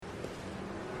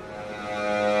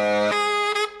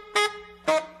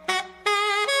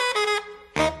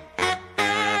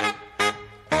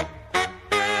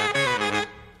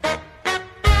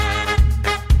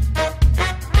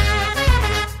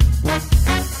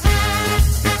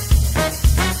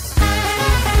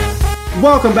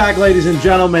Welcome back, ladies and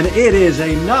gentlemen. It is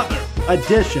another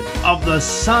edition of the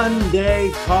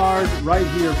Sunday Card right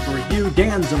here for you.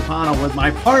 Dan Zampano with my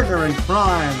partner in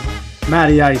crime,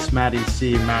 Matty Ice, Matty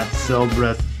C, Matt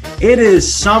Silbreth. It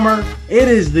is summer. It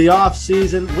is the off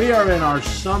season. We are in our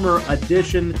summer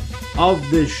edition of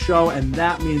this show, and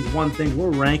that means one thing. We're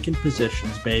ranking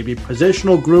positions, baby.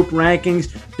 Positional group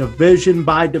rankings, division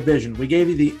by division. We gave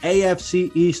you the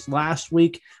AFC East last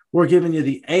week. We're giving you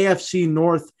the AFC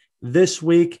North this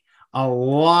week. A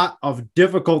lot of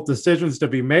difficult decisions to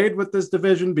be made with this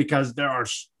division because there are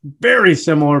very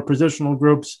similar positional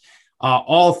groups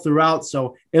all throughout.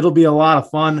 So it'll be a lot of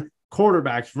fun.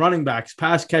 Quarterbacks, running backs,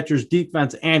 pass catchers,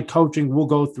 defense, and coaching. We'll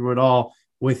go through it all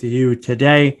with you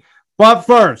today. But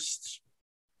first,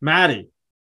 Matty,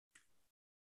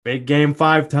 big game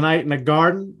 5 tonight in the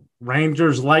Garden.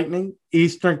 Rangers Lightning,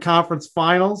 Eastern Conference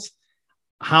Finals.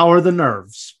 How are the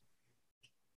nerves?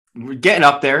 We're getting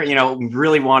up there. We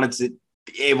really wanted to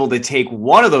be able to take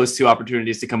one of those two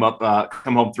opportunities to come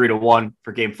home 3-1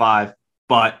 for game 5,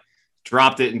 but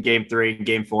dropped it in game 3 and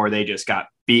game 4. They just got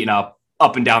beaten up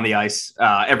and down the ice.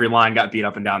 Every line got beat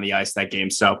up and down the ice that game.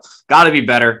 So got to be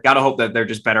better. Got to hope that they're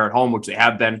just better at home, which they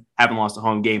have been. Haven't lost a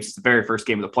home game since the very first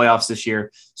game of the playoffs this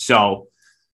year. So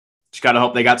just got to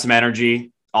hope they got some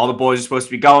energy. All the boys are supposed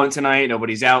to be going tonight.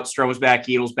 Nobody's out. Strome's back.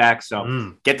 Edel's back.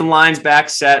 So get the lines back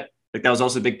set. Like that was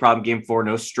also a big problem game 4.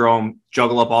 No Strome,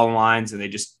 juggle up all the lines, and they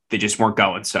just weren't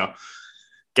going. So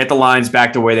get the lines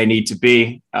back to where they need to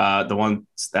be. The ones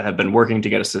that have been working to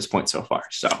get us to this point so far.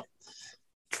 So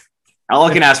all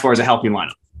I can ask for is a healthy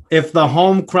lineup. If the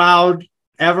home crowd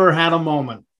ever had a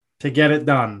moment to get it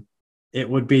done, it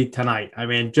would be tonight. I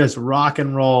mean, just rock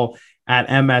and roll at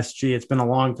MSG. It's been a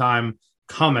long time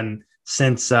coming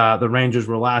since the Rangers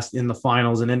were last in the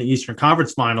finals and in the Eastern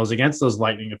Conference Finals against those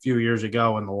Lightning a few years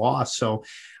ago in the loss. So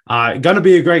going to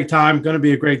be a great time, going to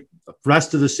be a great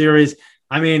rest of the series.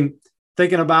 I mean,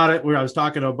 thinking about it, I was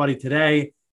talking to a buddy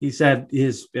today. He said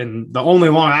he's been the only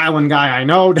Long Island guy I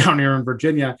know down here in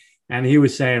Virginia. And he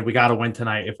was saying, we got to win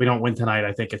tonight. If we don't win tonight,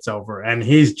 I think it's over. And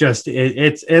he's just,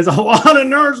 it's a lot of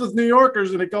nerves with New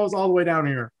Yorkers, and it goes all the way down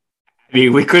here. I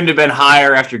mean, we couldn't have been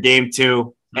higher after game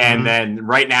 2. And then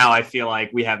right now I feel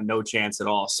like we have no chance at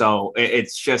all. So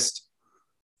it's just,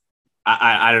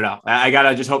 I don't know. I got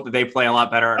to just hope that they play a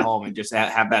lot better at home and just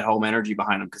have that home energy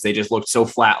behind them, because they just looked so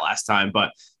flat last time.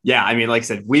 But yeah, I mean, like I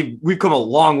said, we've come a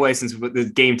long way since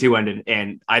the game 2 ended.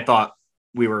 And I thought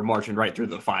we were marching right through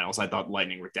the finals. I thought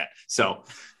Lightning were dead. So,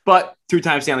 but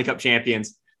 2-time Stanley Cup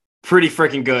champions, pretty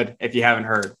freaking good if you haven't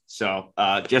heard. So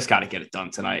just got to get it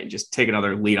done tonight and just take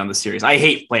another lead on the series. I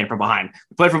hate playing from behind.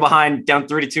 We played from behind down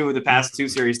 3-2 the past 2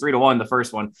 series, 3-1 the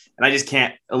first one. And I just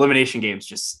can't. Elimination games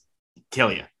just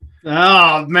kill you.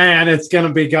 Oh, man, it's going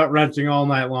to be gut-wrenching all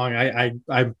night long.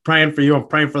 I'm praying for you. I'm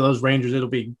praying for those Rangers. It'll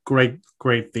be great,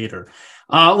 great theater.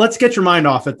 Let's get your mind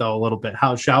off it, though, a little bit.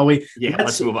 How shall we? Yeah,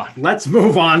 let's move on. Let's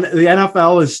move on. The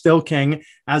NFL is still king,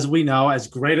 as we know. As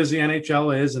great as the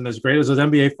NHL is and as great as those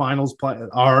NBA finals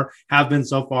have been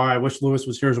so far. I wish Lewis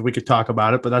was here so we could talk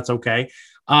about it, but that's okay.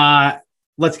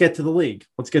 Let's get to the league.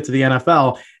 Let's get to the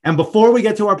NFL. And before we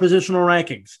get to our positional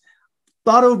rankings,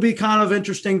 thought it would be kind of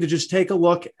interesting to just take a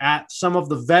look at some of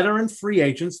the veteran free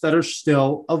agents that are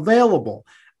still available.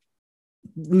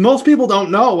 Most people don't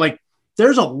know,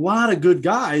 there's a lot of good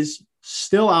guys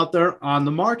still out there on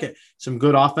the market. Some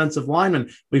good offensive linemen.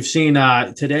 We've seen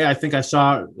today, I think I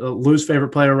saw Lou's favorite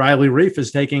player, Riley Reif,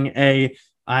 is taking a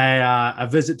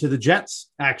visit to the Jets,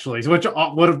 actually, which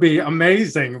would be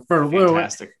amazing for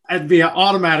Fantastic. Lou. It'd be an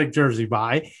automatic jersey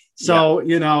buy. So,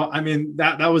 I mean,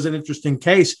 that was an interesting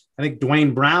case. I think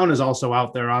Dwayne Brown is also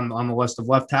out there on the list of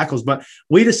left tackles. But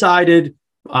we decided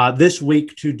this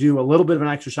week to do a little bit of an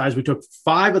exercise. We took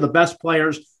 5 of the best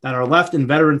players that are left in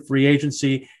veteran free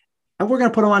agency, and we're going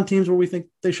to put them on teams where we think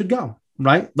they should go,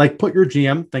 right? Like put your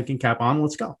GM thinking cap on.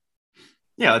 Let's go.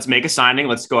 Yeah, let's make a signing.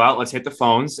 Let's go out. Let's hit the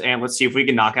phones, and let's see if we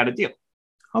can knock out a deal.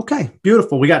 Okay,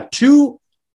 beautiful. We got 2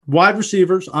 wide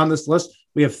receivers on this list.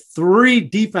 We have 3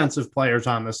 defensive players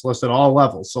on this list at all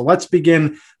levels. So let's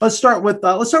begin. Let's start with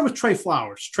Trey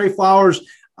Flowers. Trey Flowers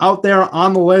out there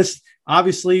on the list.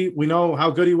 Obviously, we know how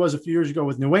good he was a few years ago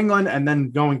with New England and then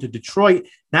going to Detroit.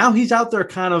 Now he's out there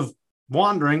kind of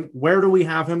wandering. Where do we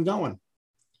have him going?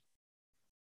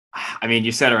 I mean,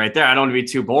 you said it right there. I don't want to be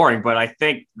too boring, but I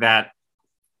think that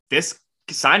this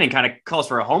signing kind of calls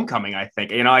for a homecoming. I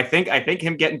think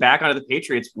him getting back onto the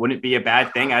Patriots wouldn't be a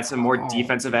bad thing. Add some more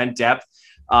defensive end depth.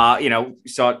 Saw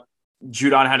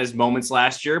Judon had his moments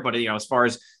last year, but as far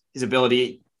as his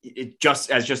ability,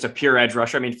 just a pure edge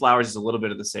rusher, I mean, Flowers is a little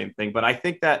bit of the same thing, but I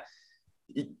think that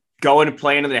going and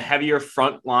playing in the heavier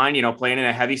front line, playing in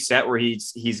a heavy set where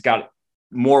he's got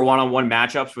more one-on-one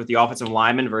matchups with the offensive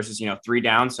lineman versus, 3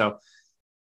 down. So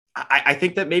I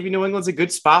think that maybe New England's a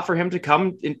good spot for him to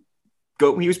come and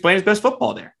go. He was playing his best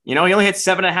football there. He only had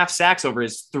 7.5 sacks over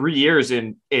his 3 years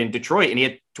in Detroit, and he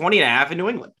had 20.5 in New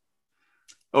England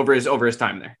over his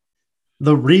time there.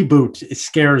 The reboot, it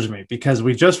scares me because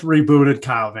we just rebooted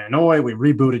Kyle Van Noy. We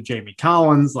rebooted Jamie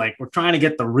Collins. Like, we're trying to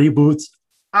get the reboots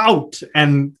out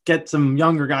and get some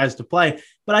younger guys to play,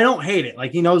 but I don't hate it.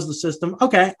 Like, he knows the system.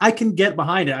 Okay, I can get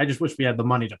behind it. I just wish we had the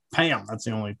money to pay him. That's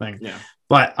the only thing. Yeah.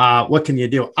 But what can you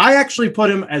do? I actually put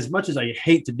him, as much as I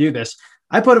hate to do this,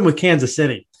 I put him with Kansas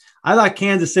City. I thought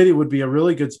Kansas City would be a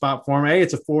really good spot for him. A,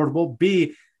 it's affordable.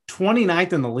 B,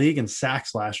 29th in the league in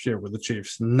sacks last year with the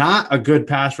Chiefs. Not a good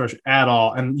pass rush at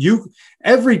all. And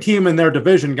every team in their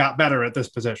division got better at this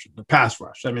position, the pass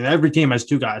rush. I mean, every team has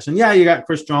 2 guys. And yeah, you got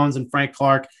Chris Jones and Frank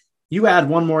Clark. You add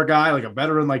one more guy, like a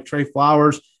veteran like Trey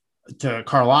Flowers, to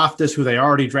Karlaftis, who they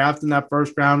already drafted in that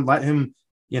first round. Let him,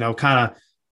 kind of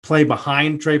play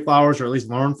behind Trey Flowers, or at least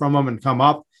learn from him and come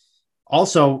up.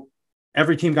 Also,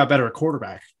 every team got better at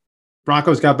quarterback.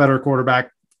 Broncos got better at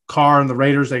quarterback. Carr and the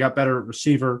Raiders, they got better at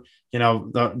receiver.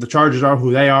 The Chargers are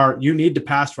who they are. You need to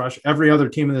pass rush. Every other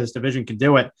team in this division can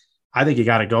do it. I think you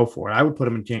got to go for it. I would put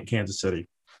them in Kansas City.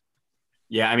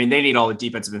 Yeah, I mean, they need all the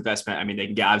defensive investment. I mean,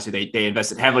 they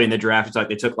invested heavily in the draft. It's like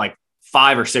they took like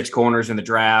 5 or 6 corners in the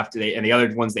draft, and the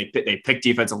other ones they picked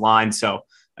defensive line. So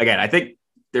again, I think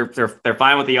they're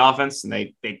fine with the offense, and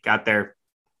they got their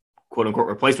quote unquote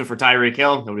replacement for Tyreek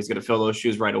Hill. Nobody's going to fill those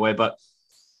shoes right away, but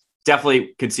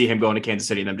definitely could see him going to Kansas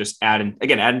City and them just adding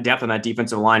depth on that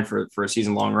defensive line for a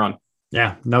season-long run.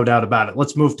 Yeah, no doubt about it.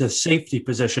 Let's move to safety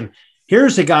position.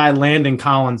 Here's a guy, Landon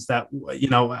Collins, that,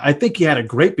 I think he had a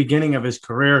great beginning of his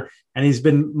career, and he's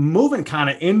been moving kind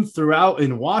of throughout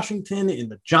in Washington, in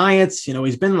the Giants.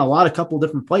 He's been in a couple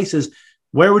different places.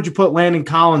 Where would you put Landon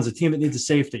Collins, a team that needs a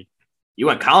safety? You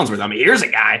went Collinsworth. I mean, here's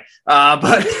a guy.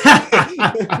 But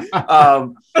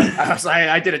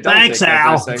I did a double Thanks, take.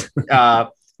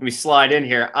 Al. Let me slide in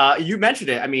here. You mentioned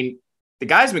it. I mean, the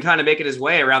guy's been kind of making his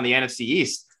way around the NFC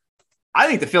East. I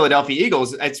think the Philadelphia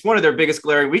Eagles, it's one of their biggest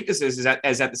glaring weaknesses is at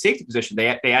the safety position.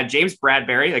 They had James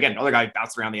Bradbury, again, another guy who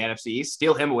bounced around the NFC East,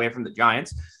 steal him away from the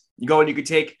Giants. You go and you could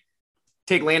take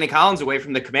Landon Collins away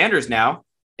from the Commanders now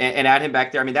and add him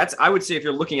back there. I mean, I would say if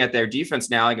you're looking at their defense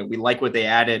now, again, we like what they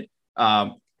added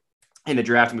in the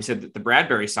draft, and we said that the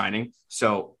Bradbury signing.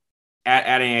 So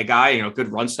adding a guy,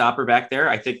 good run stopper back there,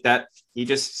 I think that he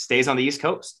just stays on the East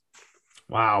Coast.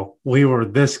 Wow. We were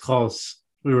this close.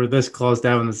 We were this close to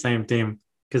having the same team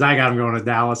because I got him going to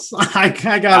Dallas. I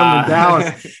got him in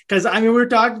Dallas because, we were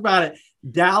talking about it.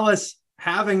 Dallas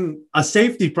having a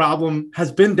safety problem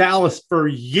has been Dallas for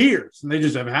years, and they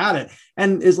just have had it.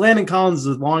 And is Landon Collins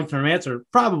a long-term answer?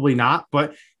 Probably not,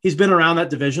 but he's been around that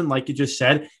division, like you just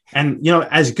said. And,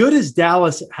 as good as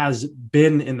Dallas has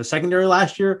been in the secondary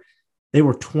last year, they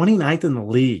were 29th in the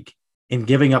league in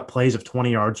giving up plays of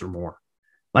 20 yards or more.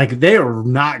 Like, they are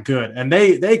not good. And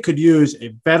they could use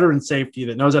a veteran safety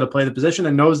that knows how to play the position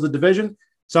and knows the division.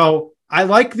 So I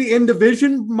like the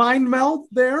in-division mind meld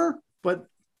there, but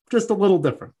just a little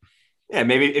different. Yeah,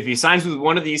 maybe if he signs with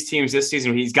one of these teams this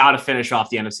season, he's got to finish off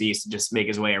the NFC East and just make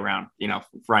his way around,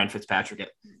 Ryan Fitzpatrick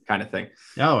kind of thing.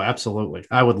 Oh, absolutely.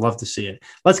 I would love to see it.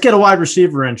 Let's get a wide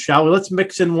receiver in, shall we? Let's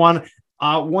mix in one.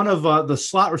 One of the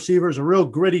slot receivers, a real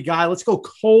gritty guy. Let's go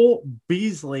Cole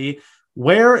Beasley.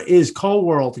 Where is Cole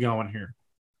World going here?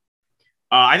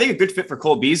 I think a good fit for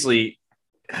Cole Beasley.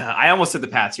 I almost said the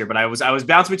Pats here, but I was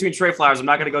bouncing between Trey Flowers. I'm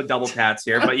not going to go double Pats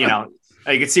here, but you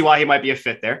can see why he might be a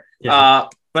fit there. Yeah.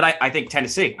 But I think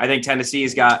Tennessee. I think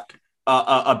Tennessee's got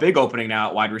a big opening now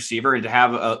at wide receiver, and to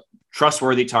have a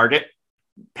trustworthy target,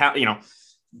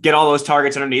 get all those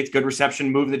targets underneath, good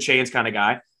reception, move the chains kind of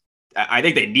guy. I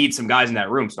think they need some guys in that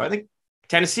room. So I think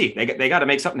Tennessee, they got to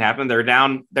make something happen. They're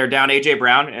down AJ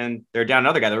Brown, and they're down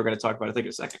another guy that we're going to talk about, I think, in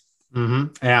a second.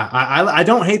 Mm-hmm. Yeah, I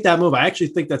don't hate that move. I actually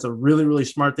think that's a really, really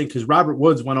smart thing because Robert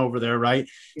Woods went over there, right?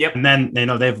 Yep. And then,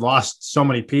 they've lost so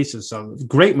many pieces. So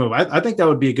great move. I think that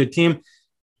would be a good team.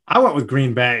 I went with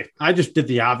Green Bay. I just did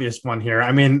the obvious one here.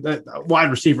 I mean,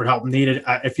 wide receiver help needed.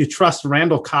 If you trust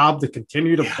Randall Cobb to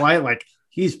continue to play, like,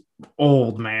 he's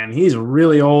old, man. He's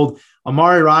really old.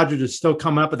 Amari Rodgers is still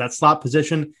coming up at that slot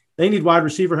position. They need wide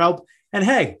receiver help. And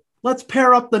hey, let's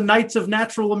pair up the Knights of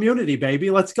Natural Immunity, baby.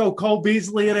 Let's go Cole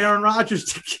Beasley and Aaron Rodgers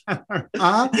together.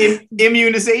 Huh?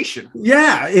 Immunization.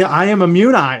 Yeah, I am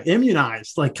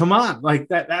immunized. Like, come on. Like,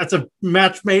 that's a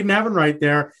match made in heaven right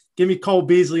there. Give me Cole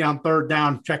Beasley on third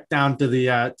down, check down to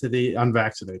the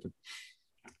unvaccinated.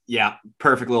 Yeah,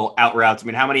 perfect little out routes. I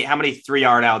mean, how many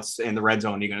 3-yard outs in the red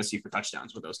zone are you going to see for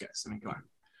touchdowns with those guys? I mean, come on.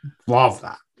 Love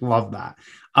that. Love that.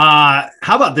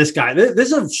 How about this guy?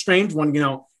 This is a strange one.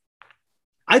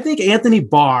 I think Anthony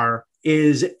Barr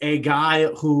is a guy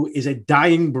who is a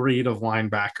dying breed of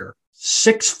linebacker.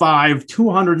 6'5",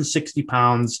 260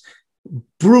 pounds,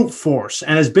 brute force,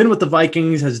 and has been with the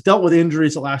Vikings, has dealt with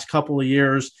injuries the last couple of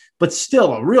years, but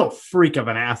still a real freak of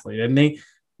an athlete, isn't he?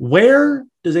 Where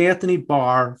does Anthony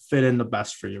Barr fit in the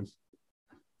best for you?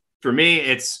 For me,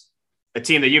 it's a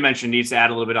team that you mentioned needs to add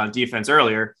a little bit on defense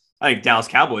earlier. I think Dallas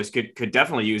Cowboys could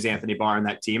definitely use Anthony Barr in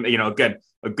that team.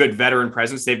 A good veteran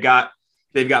presence. They've got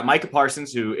Micah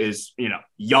Parsons, who is,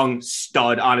 young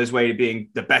stud on his way to being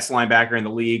the best linebacker in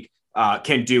the league,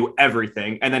 can do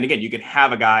everything. And then again, you can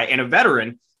have a guy and a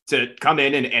veteran to come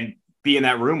in and be in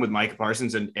that room with Micah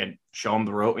Parsons and show him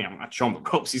the rope. Not show him the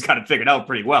ropes. He's got it figured out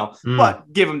pretty well,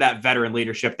 but give him that veteran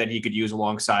leadership that he could use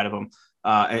alongside of him,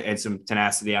 and some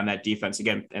tenacity on that defense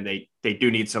again. And they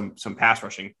do need some pass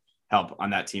rushing help on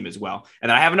that team as well. And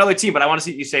then I have another team, but I want to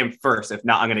see you say him first. If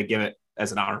not, I'm going to give it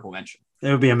as an honorable mention. It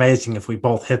would be amazing if we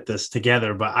both hit this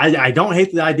together, but I don't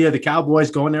hate the idea of the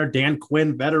Cowboys going there. Dan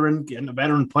Quinn, veteran, getting a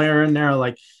veteran player in there.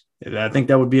 Like, I think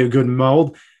that would be a good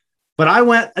mold, but I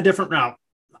went a different route.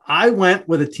 I went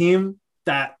with a team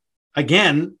that,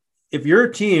 again, if you're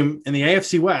a team in the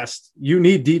AFC West, you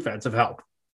need defensive help.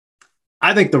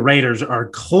 I think the Raiders are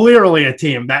clearly a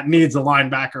team that needs a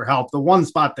linebacker help, the one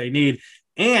spot they need.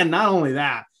 And not only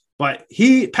that, but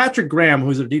Patrick Graham,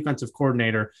 who's a defensive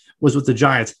coordinator, was with the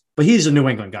Giants, but he's a New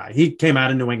England guy. He came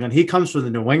out of New England. He comes from the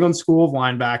New England school of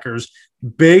linebackers,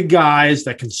 big guys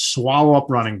that can swallow up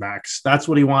running backs. That's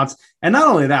what he wants. And not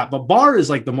only that, but Barr is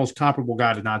like the most comparable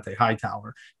guy to Dante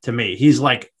Hightower to me. He's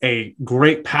like a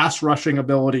great pass rushing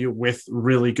ability with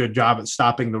really good job at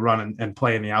stopping the run and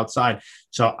playing the outside.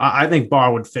 So I think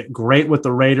Barr would fit great with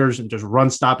the Raiders and just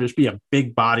run stop, just be a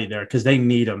big body there because they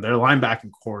need him. Their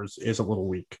linebacking core is a little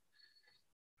weak.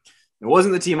 It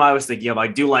wasn't the team I was thinking of. I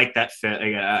do like that fit.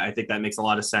 I think that makes a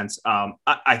lot of sense.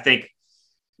 I think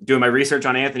doing my research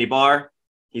on Anthony Barr,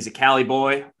 he's a Cali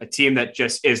boy, a team that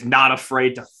just is not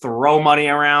afraid to throw money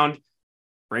around,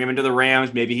 bring him into the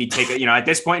Rams. Maybe he'd take it, at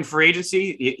this point in free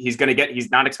agency, he's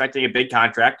not expecting a big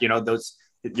contract.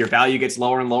 Your value gets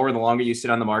lower and lower the longer you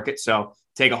sit on the market. So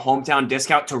take a hometown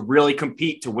discount to really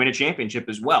compete to win a championship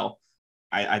as well.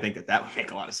 I think that would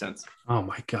make a lot of sense. Oh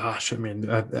my gosh. I mean,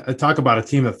 talk about a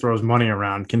team that throws money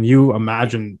around. Can you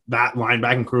imagine that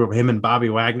linebacking crew of him and Bobby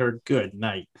Wagner? Good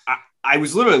night. I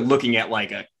was literally looking at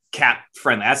like a cap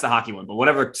friendly. That's the hockey one, but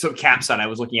whatever cap side I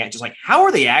was looking at, just like, how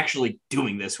are they actually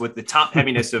doing this with the top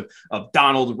heaviness of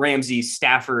Donald, Ramsey,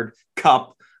 Stafford,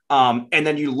 Kupp? And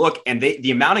then you look and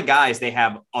the amount of guys they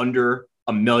have under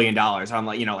 $1 million on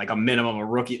like a minimum, a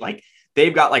rookie, like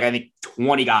they've got like, I think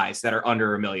 20 guys that are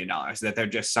under $1 million that they're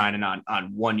just signing on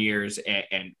 1 years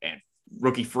and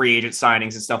rookie free agent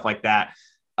signings and stuff like that,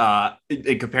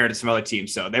 compared to some other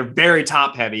teams. So they're very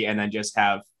top heavy and then just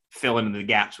have fill in the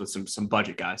gaps with some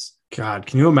budget guys. God,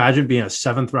 can you imagine being a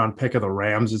 7th round pick of the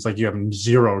Rams? It's like you have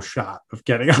zero shot of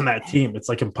getting on that team. It's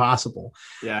like impossible.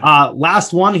 Yeah.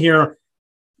 Last one here.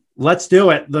 Let's do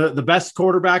it. The best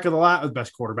quarterback of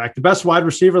the best wide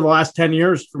receiver of the last 10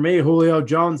 years for me, Julio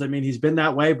Jones. I mean, he's been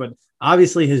that way, but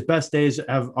obviously his best days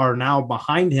are now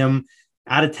behind him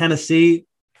out of Tennessee.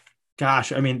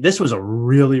 Gosh, I mean, this was a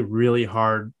really, really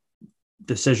hard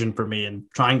decision for me and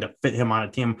trying to fit him on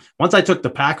a team. Once I took the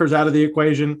Packers out of the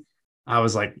equation, I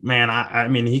was like, man, I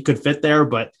mean, he could fit there,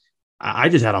 but I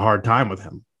just had a hard time with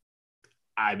him.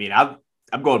 I mean, I'm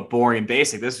going boring and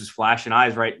basic. This was flashing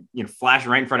right in front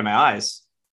of my eyes.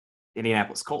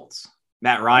 Indianapolis Colts.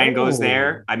 Matt Ryan goes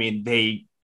there. I mean, they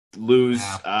lose.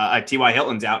 T.Y.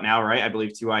 Hilton's out now, right? I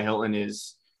believe T.Y. Hilton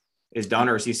is done,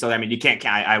 or is he still? I mean, you can't.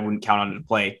 I wouldn't count on him to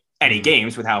play any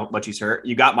games with how much he's hurt.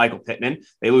 You got Michael Pittman.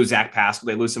 They lose Zach Pascal.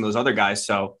 They lose some of those other guys.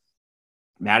 So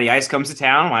Matty Ice comes to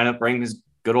town. Why not bring his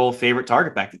good old favorite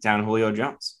target back to town, Julio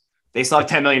Jones? They still have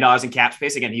 $10 million in cap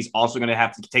space. Again, he's also going to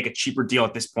have to take a cheaper deal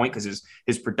at this point because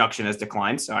his production has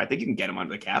declined. So I think you can get him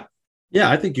under the cap.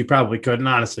 Yeah, I think you probably could. And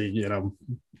honestly,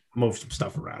 move some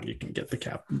stuff around. You can get the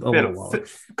cap a little lower.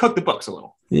 Cook the books a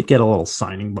little. You get a little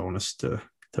signing bonus to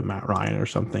Matt Ryan or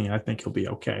something. I think he'll be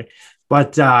okay.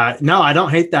 But no, I don't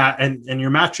hate that. And you're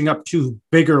matching up two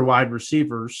bigger wide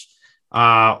receivers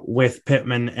with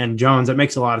Pittman and Jones. That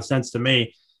makes a lot of sense to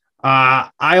me.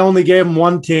 I only gave him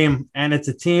one team, and it's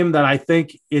a team that I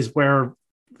think is where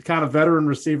the kind of veteran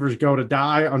receivers go to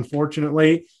die,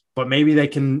 unfortunately, but maybe they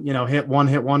can, hit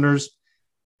wonders.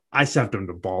 I sent him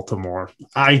to Baltimore.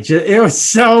 It was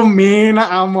so mean.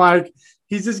 I'm like,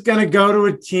 He's just going to go to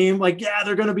a team like, yeah,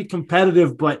 they're going to be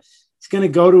competitive, but he's going to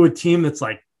go to a team that's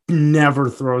like never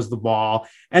throws the ball.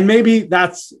 And maybe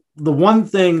that's the one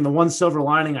thing, the one silver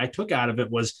lining I took out of it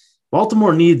was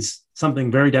Baltimore needs something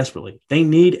very desperately. They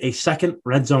need a second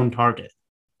red zone target.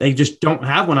 They just don't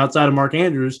have one outside of Mark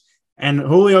Andrews. And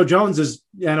Julio Jones is,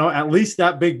 at least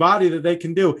that big body that they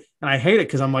can do. And I hate it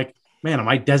because I'm like, man, am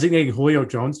I designating Julio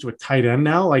Jones to a tight end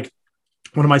now? Like,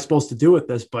 what am I supposed to do with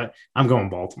this? But I'm going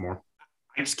Baltimore.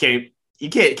 I just can't. You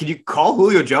can't. Can you call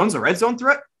Julio Jones a red zone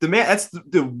threat? The man, that's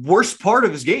the worst part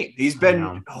of his game. He's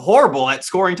been horrible at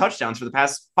scoring touchdowns for the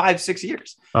past 5-6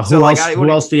 years. Who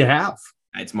else do you have?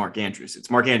 It's Mark Andrews. It's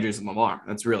Mark Andrews and Lamar.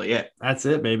 That's really it. That's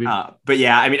it, baby. But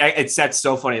yeah, I mean, it's that's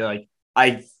so funny. Like,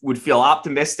 I would feel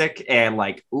optimistic and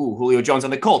like, ooh, Julio Jones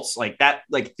on the Colts. Like that,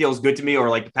 like feels good to me. Or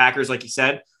like the Packers, like you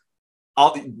said.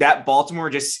 That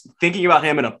Baltimore, just thinking about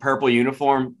him in a purple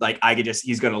uniform, like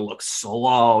he's going to look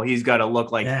slow. He's going to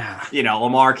look like,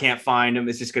 Lamar can't find him.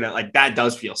 It's just going to like, that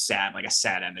does feel sad, like a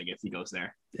sad ending if he goes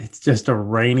there. It's just a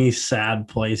rainy, sad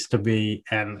place to be.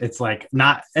 And it's like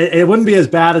it wouldn't be as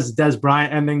bad as the Des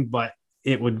Bryant ending, but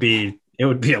it would be a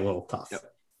little tough. Yep.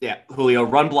 Yeah. Julio,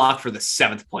 run block for the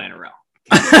 7th play in a row.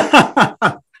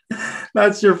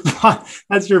 That's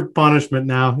your punishment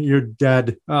now. You're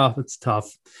dead. Oh, that's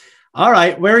tough. All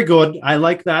right, very good. I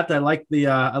like that. I like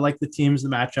the teams, the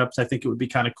matchups. I think it would be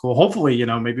kind of cool. Hopefully,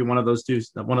 maybe one of those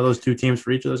two teams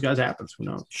for each of those guys happens. Who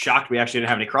knows? Shocked we actually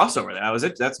didn't have any crossover. That was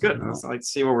it. That's good. I'd like to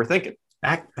see what we're thinking.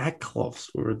 That close.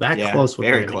 We were that close with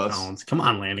very Landon close. Collins. Come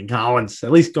on, Landon Collins.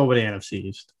 At least go with the NFC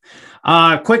East.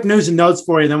 Quick news and notes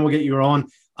for you, then we'll get you on.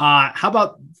 How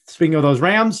about, speaking of those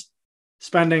Rams,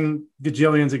 spending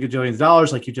gajillions and gajillions of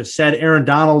dollars, like you just said. Aaron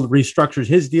Donald restructures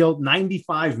his deal,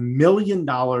 $95 million,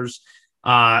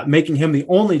 making him the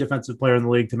only defensive player in the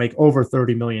league to make over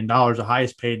 $30 million, the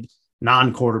highest paid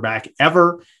non-quarterback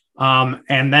ever.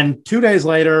 And then 2 days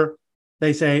later,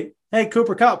 they say, hey,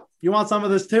 Cooper Kupp, you want some of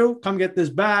this too? Come get this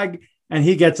bag. And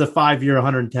he gets a 5-year,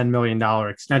 $110 million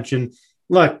extension.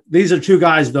 Look, these are two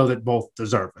guys, though, that both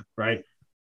deserve it, right?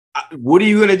 What are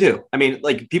you going to do? I mean,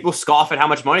 like, people scoff at how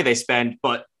much money they spend,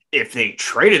 but if they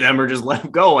traded them or just let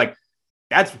them go, like,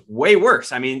 that's way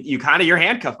worse. I mean, you're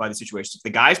handcuffed by the situation. If the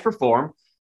guys perform,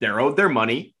 they're owed their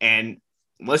money, and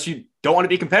unless you don't want to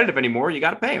be competitive anymore, you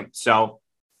got to pay them. So,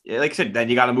 like I said, then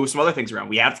you got to move some other things around.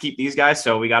 We have to keep these guys,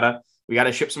 so we got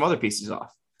to ship some other pieces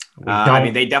off. I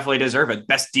mean, they definitely deserve it.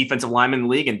 Best defensive lineman in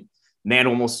the league, and man,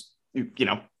 almost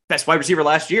best wide receiver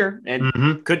last year,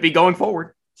 and could be going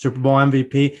forward. Super Bowl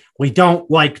MVP. We don't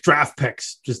like draft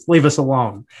picks. Just leave us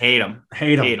alone. Hate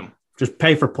them. Just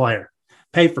pay for player.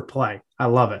 Pay for play. I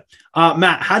love it.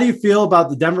 Matt, how do you feel about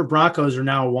the Denver Broncos are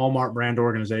now a Walmart brand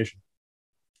organization?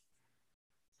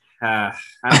 I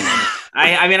don't know.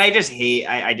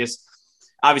 I just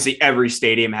obviously every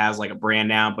stadium has like a brand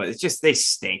now, but it's just, they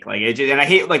stink. Like and I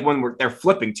hate like when they're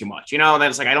flipping too much, and then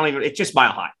it's like, it's just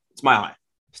Mile High. It's Mile High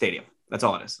Stadium. That's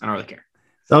all it is. I don't really care.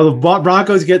 So the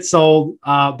Broncos get sold,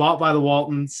 bought by the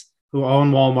Waltons, who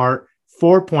own Walmart,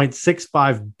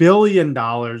 $4.65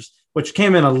 billion, which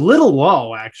came in a little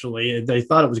low, actually. They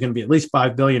thought it was going to be at least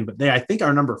 $5 billion, but they, I think,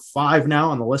 are number 5 now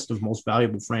on the list of most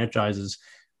valuable franchises,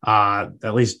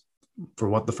 at least for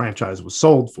what the franchise was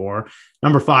sold for.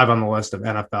 Number 5 on the list of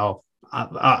NFL.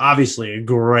 Obviously, a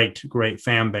great, great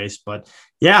fan base. But,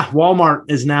 yeah,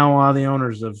 Walmart is now the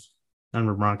owners of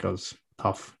Denver Broncos.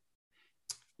 Tough.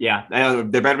 Yeah,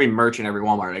 there better be merch in every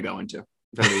Walmart I go into.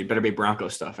 Better be Bronco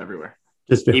stuff everywhere,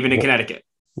 even in Connecticut.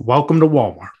 Welcome to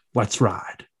Walmart. Let's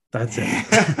ride. That's it.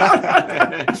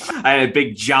 I had a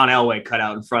big John Elway cut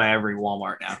out in front of every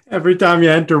Walmart now. Every time you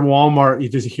enter Walmart, you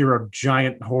just hear a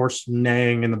giant horse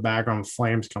neighing in the background with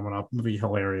flames coming up. It would be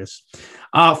hilarious.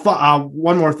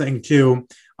 One more thing, too.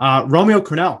 Romeo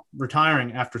Crennel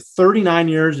retiring after 39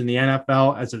 years in the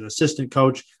NFL as an assistant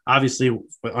coach, obviously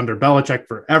under Belichick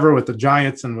forever with the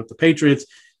Giants and with the Patriots,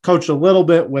 coached a little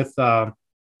bit with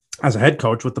as a head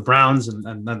coach with the Browns and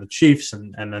then the Chiefs,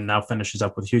 and then now finishes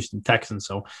up with Houston Texans.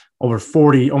 So almost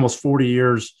 40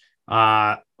 years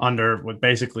with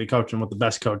basically coaching with the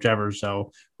best coach ever.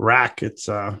 So Rack, it's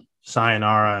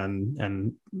sayonara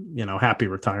and happy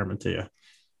retirement to you.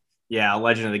 Yeah,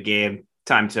 legend of the game.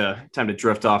 Time to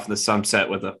drift off in the sunset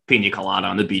with a pina colada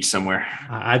on the beach somewhere.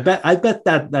 I bet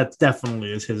that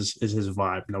definitely is his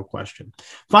vibe, no question.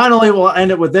 Finally, we'll end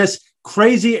it with this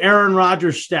crazy Aaron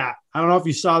Rodgers stat. I don't know if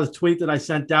you saw the tweet that I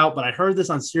sent out, but I heard this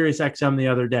on Sirius XM the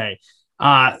other day.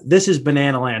 This is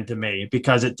banana land to me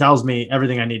because it tells me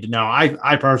everything I need to know.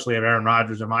 I personally have Aaron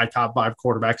Rodgers in my top 5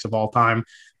 quarterbacks of all time,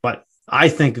 but I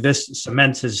think this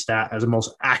cements his stat as the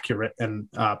most accurate and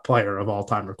player of all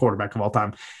time or quarterback of all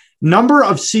time. Number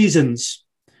of seasons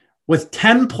with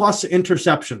 10 plus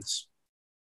interceptions.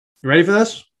 You ready for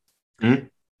this? Mm-hmm.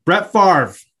 Brett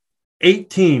Favre,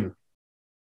 18.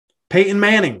 Peyton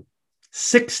Manning,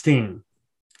 16.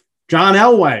 John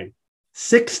Elway,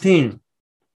 16.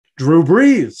 Drew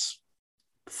Brees,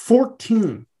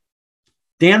 14.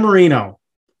 Dan Marino,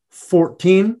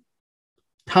 14.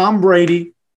 Tom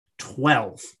Brady,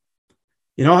 12.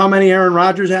 You know how many Aaron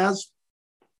Rodgers has?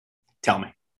 Tell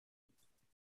me.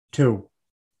 2.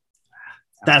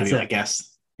 That's it. I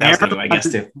guess. That was going to be my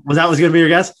guess, too. Was going to be your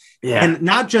guess? Yeah. And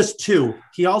not just 2.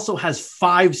 He also has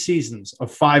 5 seasons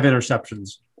of 5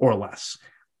 interceptions or less.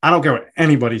 I don't care what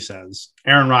anybody says.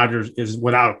 Aaron Rodgers is,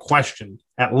 without a question,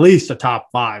 at least a top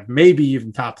 5, maybe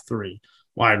even top 3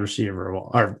 wide receiver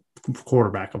or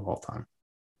quarterback of all time.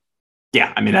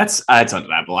 Yeah, I mean, that's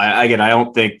undeniable. I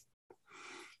don't think,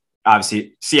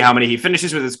 obviously, see how many he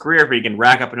finishes with his career, if he can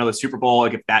rack up another Super Bowl,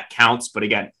 like if that counts. But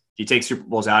again, if you take Super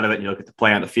Bowls out of it and you look at the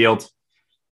play on the field,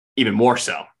 even more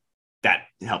so, that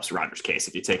helps Rodgers' case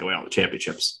if you take away all the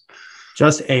championships.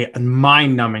 Just a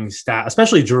mind-numbing stat,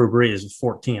 especially Drew Brees with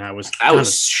 14. That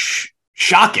was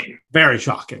shocking. Very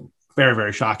shocking. Very,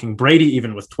 very shocking. Brady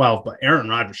even with 12, but Aaron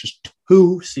Rodgers just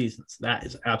 2 seasons. That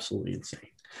is absolutely insane.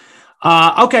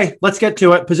 Okay, let's get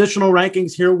to it. Positional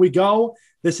rankings. Here we go.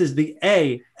 This is the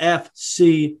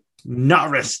AFC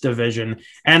North division.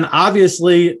 And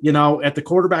obviously, at the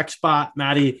quarterback spot,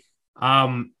 Maddie,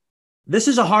 this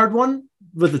is a hard one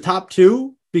with the top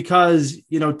 2 because,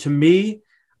 to me,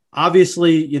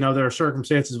 obviously, there are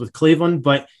circumstances with Cleveland,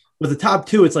 but with the top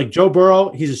 2, it's like Joe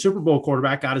Burrow. He's a Super Bowl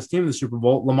quarterback, got his team to the Super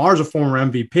Bowl. Lamar's a former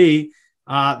MVP.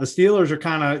 The Steelers are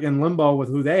kind of in limbo with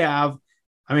who they have.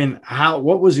 I mean,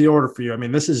 what was the order for you? I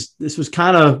mean, this was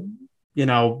kind of,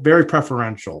 very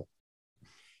preferential.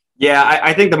 Yeah,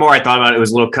 I think the more I thought about it, it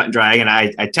was a little cut and dry. And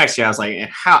I texted you, I was like,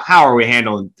 how are we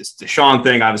handling this Deshaun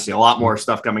thing? Obviously, a lot more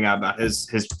stuff coming out about his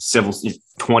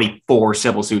 24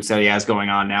 civil suits that he has going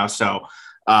on now. So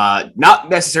not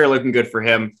necessarily looking good for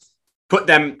him. Put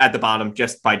them at the bottom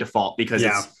just by default because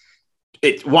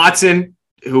it's Watson,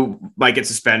 who might get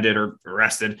suspended or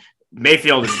arrested.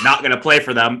 Mayfield is not going to play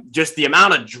for them. Just the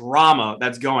amount of drama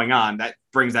that's going on that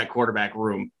brings that quarterback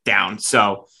room down.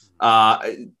 So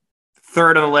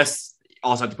third on the list,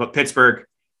 also have to put Pittsburgh,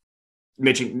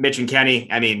 Mitch and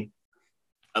Kenny. I mean,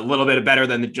 a little bit better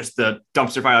than just the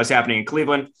dumpster fire that's happening in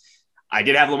Cleveland. I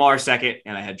did have Lamar second,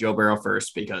 and I had Joe Burrow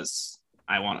first because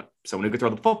I want someone who could throw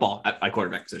the football at my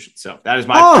quarterback position. So that is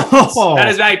my that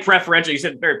is very preferential. You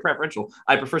said very preferential.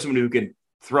 I prefer someone who could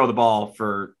throw the ball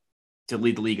to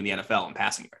lead the league in the NFL in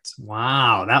passing yards.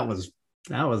 Wow, that was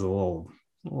a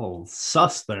little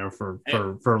sus there for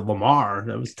Lamar.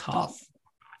 That was tough.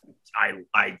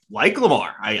 I like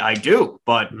Lamar. I do,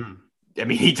 but I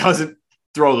mean, he doesn't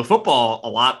throw the football a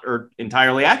lot or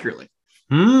entirely accurately.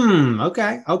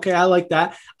 Okay. I like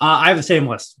that. I have the same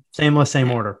list,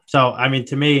 same order. So, I mean,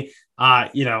 to me,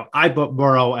 I put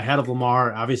Burrow ahead of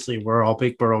Lamar. Obviously, we're all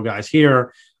big Burrow guys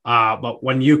here. But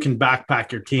when you can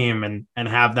backpack your team and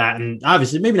have that, and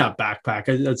obviously maybe not backpack,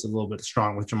 that's a little bit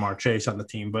strong with Jamar Chase on the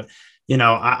team, but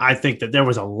I think that there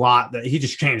was a lot that he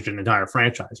just changed an entire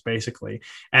franchise basically.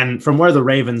 And from where the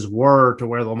Ravens were to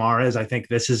where Lamar is, I think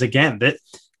this is again that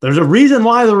there's a reason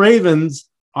why the Ravens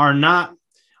are not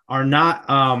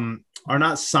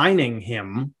signing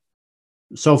him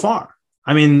so far.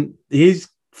 I mean, he's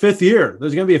 5th year.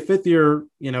 There's going to be a 5th year,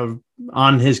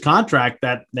 on his contract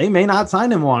that they may not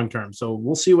sign him long term. So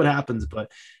we'll see what happens.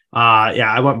 But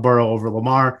I went Burrow over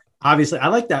Lamar. Obviously, I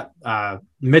like that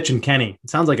Mitch and Kenny. It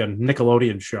sounds like a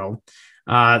Nickelodeon show.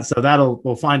 So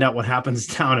we'll find out what happens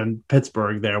down in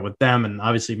Pittsburgh there with them, and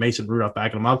obviously Mason Rudolph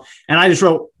backing them up. And I just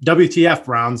wrote WTF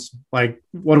Browns. Like,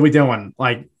 what are we doing?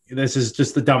 Like, this is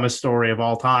just the dumbest story of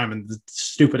all time and the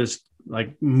stupidest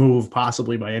move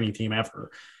possibly by any team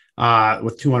ever.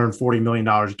 With $240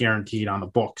 million guaranteed on the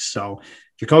books. So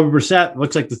Jacoby Brissett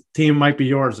looks like the team might be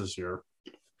yours this year.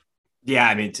 Yeah,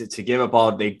 I mean, to give up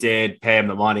all they did, pay him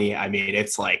the money. I mean,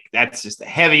 it's like that's just a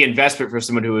heavy investment for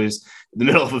someone who is in the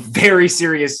middle of a very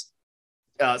serious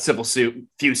civil suit.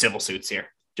 Few civil suits here,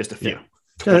 just a few.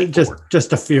 Yeah.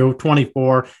 Just a few.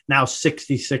 24 now.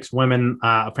 66 women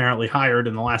apparently hired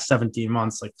in the last 17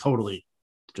 months. Like totally,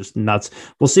 just nuts.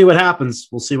 We'll see what happens.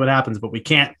 But we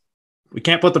can't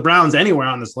put the Browns anywhere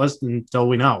on this list until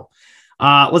we know.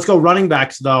 Let's go running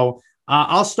backs though.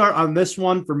 I'll start on this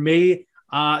one for me.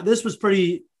 This was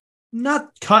pretty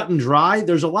not cut and dry.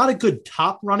 There's a lot of good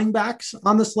top running backs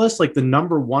on this list. Like the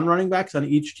number one running backs on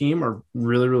each team are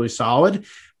really, really solid.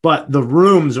 But the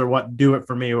rooms are what do it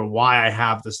for me, or why I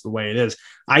have this the way it is.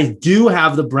 I do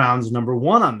have the Browns number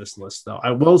one on this list, though.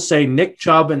 I will say Nick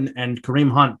Chubb and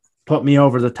Kareem Hunt put me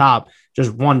over the top.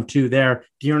 Just 1-2 there.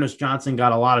 Dearness Johnson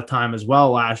got a lot of time as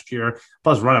well last year.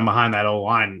 Plus, running behind that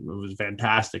O-line was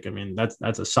fantastic. I mean,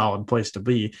 that's a solid place to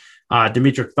be.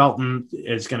 Demetric Felton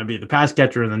is going to be the pass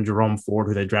catcher, and then Jerome Ford,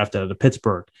 who they drafted out of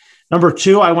Pittsburgh. Number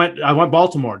 2, I went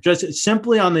Baltimore, just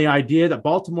simply on the idea that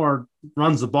Baltimore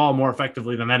runs the ball more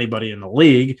effectively than anybody in the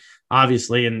league,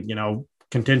 obviously, and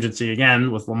contingency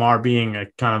again with Lamar being a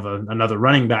kind of another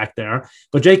running back there.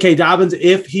 But J.K. Dobbins,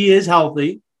 if he is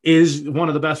healthy, is one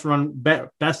of the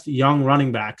best young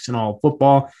running backs in all of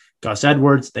football. Gus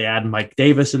Edwards, they add Mike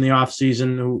Davis in the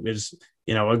offseason, who is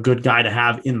a good guy to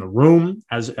have in the room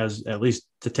as at least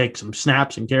to take some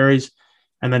snaps and carries.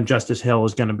 And then Justice Hill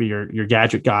is going to be your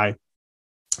gadget guy,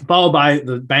 followed by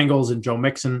the Bengals and Joe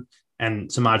Mixon and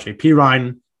Samaje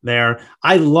Perine there.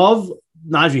 I love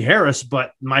Najee Harris,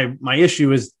 but my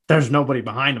issue is there's nobody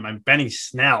behind him. I'm Benny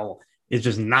Snell is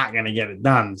just not going to get it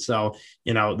done. So,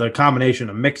 the combination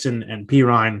of Mixon and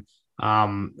Perine,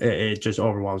 it just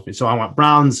overwhelms me. So I want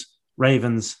Browns,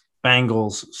 Ravens,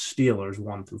 Bengals, Steelers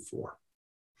 1-4.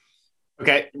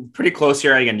 Okay, pretty close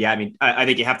here. Again, yeah, I mean, I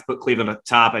think you have to put Cleveland at the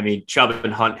top. I mean, Chubb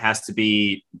and Hunt has to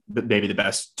be maybe the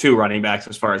best 2 running backs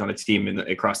as far as on a team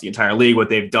across the entire league. What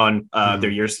they've done their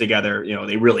years together,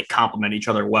 they really complement each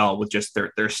other well with just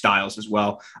their styles as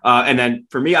well. And then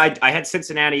for me, I had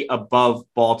Cincinnati above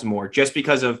Baltimore just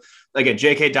because of, again,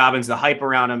 J.K. Dobbins, the hype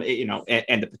around him,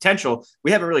 and the potential.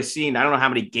 We haven't really seen, I don't know how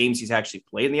many games he's actually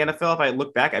played in the NFL. If I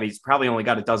look back, I mean, he's probably only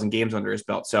got a dozen games under his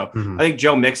belt. So I think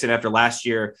Joe Mixon, after last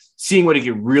year, seeing what he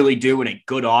can really do in a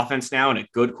good offense now and a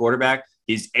good quarterback,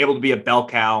 he's able to be a bell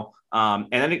cow. And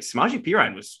then Samaje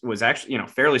Perine was actually,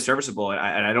 fairly serviceable.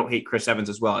 And I don't hate Chris Evans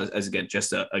as well as again,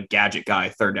 just a gadget guy,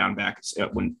 third down back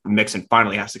when Mixon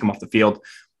finally has to come off the field.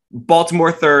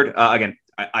 Baltimore third. Again,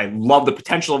 I love the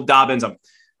potential of Dobbins.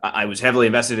 I was heavily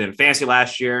invested in fantasy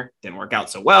last year. Didn't work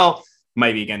out so well.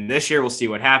 Maybe again this year. We'll see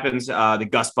what happens. The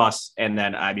Gus bus, and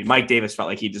then Mike Davis felt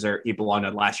like he belonged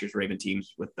on last year's Raven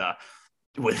teams with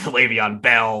Le'Veon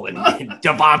Bell and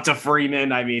Devonta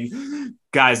Freeman. I mean,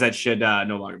 guys that should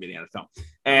no longer be in the NFL.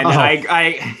 And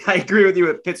I agree with you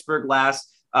with Pittsburgh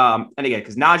last. And again,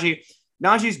 because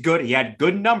Najee's good. He had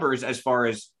good numbers as far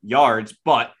as yards,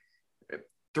 but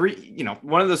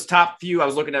one of those top few, I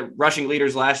was looking at rushing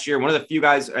leaders last year. One of the few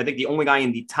guys, I think the only guy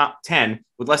in the top 10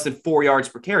 with less than 4 yards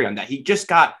per carry on that. He just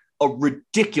got a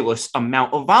ridiculous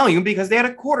amount of volume because they had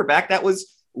a quarterback that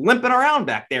was limping around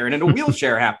back there and in a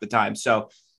wheelchair half the time. So,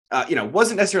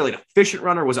 wasn't necessarily an efficient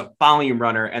runner, was a volume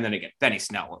runner. And then again, Benny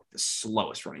Snell, the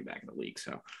slowest running back in the league.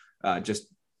 So just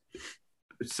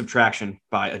subtraction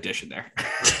by addition there.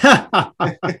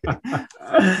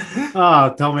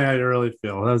 Oh, tell me how you really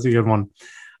feel. That was a good one.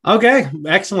 Okay,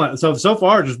 excellent. So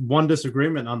far, just one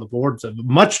disagreement on the board. So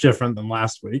much different than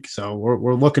last week. So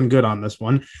we're looking good on this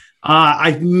one.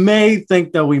 I may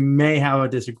think that we may have a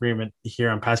disagreement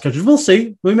here on pass catchers. We'll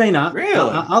see. We may not. Really?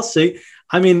 I'll see.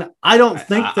 I mean, I don't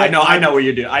think that I know what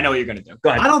you do. I know what you're going to do.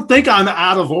 Go ahead. I don't think I'm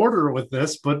out of order with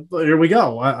this, but here we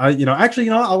go.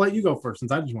 I'll let you go first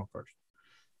since I just went first.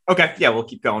 Okay, yeah, we'll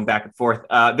keep going back and forth.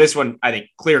 This one, I think,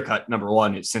 clear-cut, number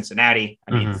one is Cincinnati.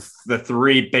 I mean, the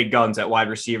 3 big guns at wide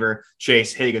receiver,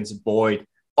 Chase, Higgins, and Boyd,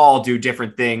 all do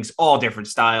different things, all different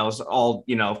styles, all,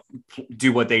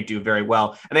 do what they do very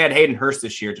well. And they had Hayden Hurst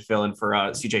this year to fill in for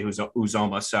CJ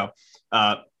Uzoma, so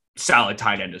solid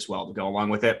tight end as well to go along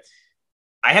with it.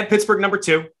 I have Pittsburgh number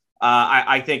 2.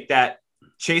 I think that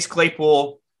Chase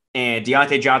Claypool and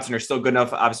Deontay Johnson are still good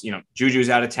enough. Obviously, Juju's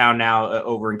out of town now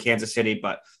over in Kansas City,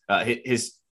 but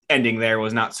his ending there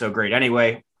was not so great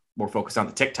anyway. More focused on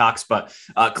the TikToks, but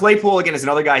Claypool, again, is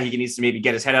another guy he needs to maybe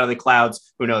get his head out of the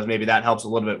clouds. Who knows? Maybe that helps a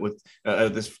little bit with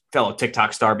this fellow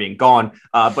TikTok star being gone.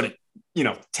 But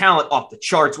talent off the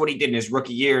charts, what he did in his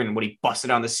rookie year and what he busted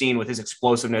on the scene with his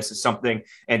explosiveness is something.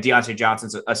 And Deontay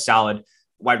Johnson's a solid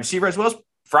wide receiver as well as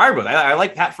Freiermuth. I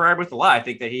like Pat Freiermuth a lot. I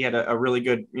think that he had a really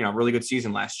good, really good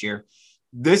season last year.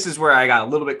 This is where I got a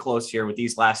little bit close here with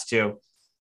these last 2.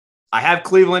 I have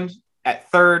Cleveland at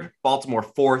 3rd, Baltimore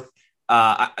 4th.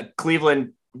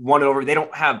 Cleveland won it over. They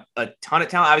don't have a ton of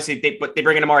talent, obviously, but they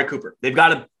bring in Amari Cooper. They've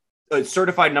got a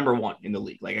certified number 1 in the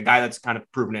league, like a guy that's kind of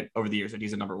proven it over the years that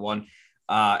he's a number 1.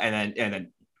 And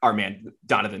then our man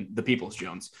Donovan, the Peoples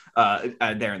Jones,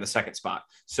 there in the 2nd spot.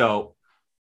 So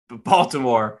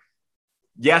Baltimore.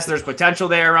 Yes, there's potential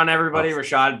there on everybody,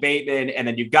 Rashad Bateman, and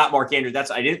then you've got Mark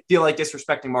Andrews. I didn't feel like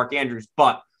disrespecting Mark Andrews,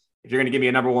 but if you're going to give me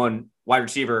a number one wide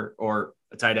receiver or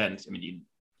a tight end, I mean,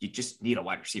 you just need a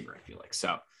wide receiver, I feel like.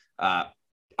 So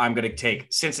I'm going to take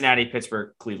Cincinnati,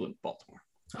 Pittsburgh, Cleveland, Baltimore.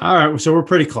 All right. So we're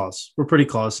pretty close.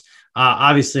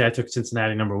 Obviously, I took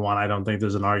Cincinnati number one. I don't think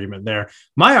there's an argument there.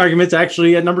 My argument's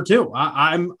actually at number two.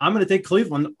 I'm going to take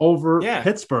Cleveland over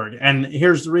Pittsburgh. And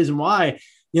here's the reason why.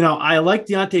 I like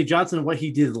Deontay Johnson and what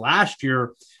he did last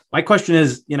year. My question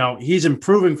is, he's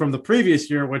improving from the previous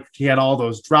year, which he had all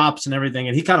those drops and everything,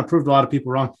 and he kind of proved a lot of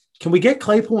people wrong. Can we get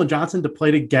Claypool and Johnson to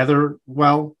play together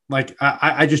well? Like,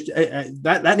 I just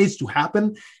that needs to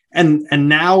happen. And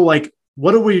now, like,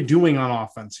 what are we doing on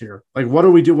offense here? Like, what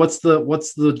do we do? What's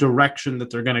the direction that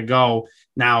they're going to go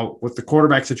now with the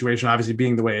quarterback situation obviously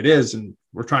being the way it is, and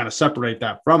we're trying to separate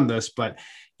that from this, but.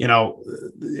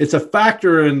 It's a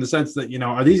factor in the sense that,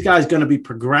 are these guys going to be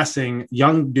progressing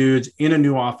young dudes in a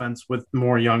new offense with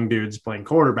more young dudes playing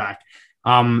quarterback?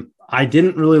 I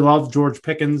didn't really love George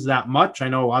Pickens that much. I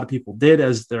know a lot of people did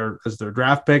as their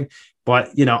draft pick,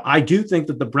 but, I do think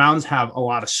that the Browns have a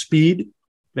lot of speed.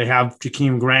 They have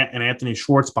Jakeem Grant and Anthony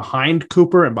Schwartz behind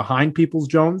Cooper and behind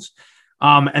Peoples-Jones.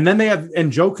 And then they have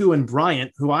Njoku and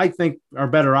Bryant, who I think are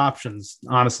better options,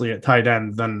 honestly, at tight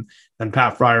end than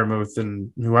Pat Freiermuth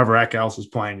and whoever heck else is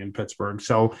playing in Pittsburgh.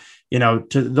 So, to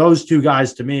those two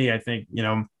guys, to me, I think,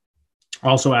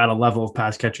 also add a level of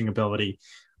pass catching ability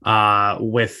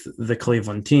with the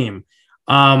Cleveland team.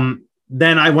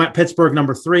 Then I went Pittsburgh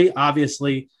number three,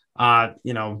 obviously.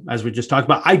 As we just talked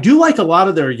about, I do like a lot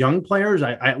of their young players.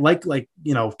 I like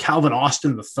Calvin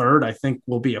Austin the third, I think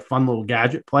will be a fun little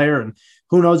gadget player, and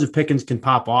who knows if Pickens can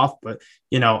pop off, but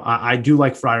I do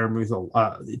like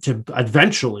Freiermuth to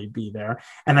eventually be there.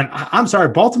 And then I'm sorry,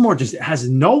 Baltimore just has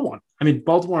no one. I mean,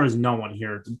 Baltimore has no one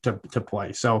here to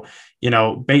play. So,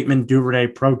 Bateman, Duvernay,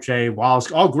 Proche,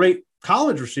 Wallace, all great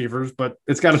college receivers, but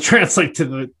it's got to translate to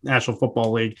the National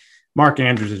Football League. Mark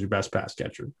Andrews is your best pass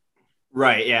catcher.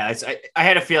 Right. Yeah. I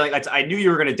had a feeling I knew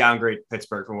you were going to downgrade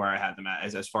Pittsburgh from where I had them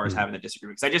at as far as having the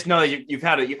disagreement. Because I just know that you've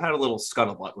had a little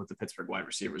scuttlebutt with the Pittsburgh wide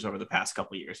receivers over the past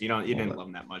couple of years. You didn't love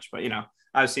them that much, but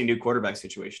obviously new quarterback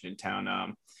situation in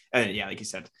town. And yeah, like you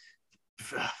said,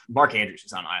 Mark Andrews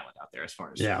is on island out there as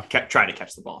far as trying to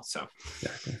catch the ball. So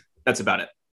that's about it.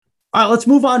 All right, let's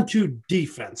move on to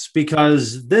defense,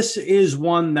 because this is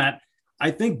one that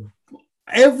I think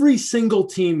every single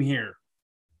team here,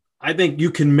 I think you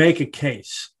can make a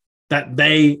case that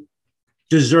they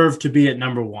deserve to be at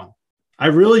number one. I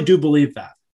really do believe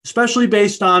that, especially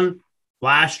based on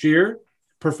last year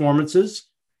performances,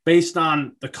 based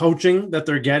on the coaching that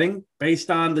they're getting,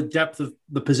 based on the depth of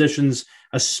the positions,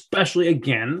 especially,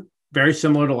 again, very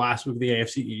similar to last week, the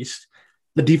AFC East,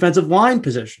 the defensive line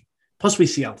position. Plus, we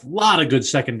see a lot of good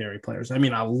secondary players. I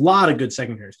mean, a lot of good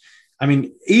secondaries. I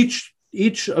mean, each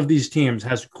of these teams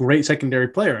has great secondary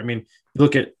player. I mean,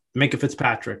 look at Minkah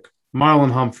Fitzpatrick,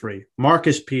 Marlon Humphrey,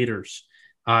 Marcus Peters,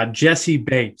 Jesse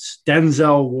Bates,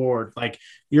 Denzel Ward. Like,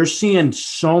 you're seeing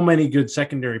so many good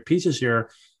secondary pieces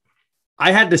here.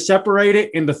 I had to separate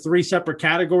it into three separate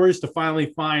categories to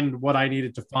finally find what I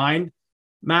needed to find,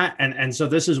 Matt. And so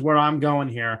this is where I'm going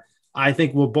here. I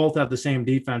think we'll both have the same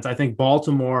defense. I think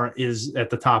Baltimore is at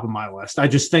the top of my list. I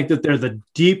just think that they're the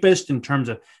deepest in terms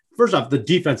of, first off, the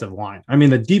defensive line. I mean,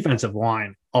 the defensive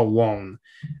line alone,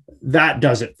 that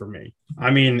does it for me.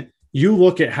 I mean, you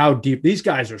look at how deep these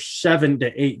guys are, 7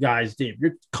 to 8 guys deep.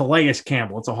 You're Calais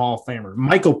Campbell, it's a Hall of Famer.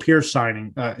 Michael Pierce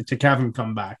signing to have him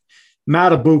come back.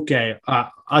 Matabuke,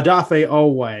 Adafe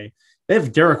Owe. They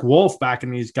have Derek Wolfe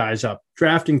backing these guys up,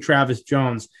 drafting Travis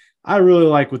Jones. I really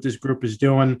like what this group is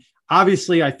doing.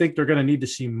 Obviously, I think they're going to need to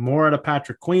see more out of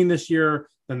Patrick Queen this year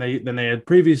than they had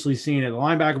previously seen at the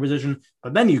linebacker position.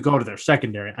 But then you go to their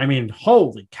secondary. I mean,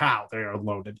 holy cow, they are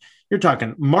loaded. You're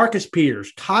talking Marcus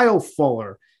Peters, Kyle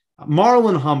Fuller,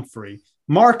 Marlon Humphrey,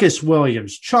 Marcus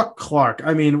Williams, Chuck Clark.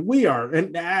 I mean, we are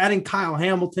adding Kyle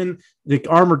Hamilton, the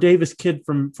Armour Davis kid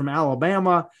from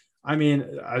Alabama. I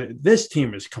mean, this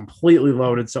team is completely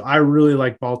loaded. So I really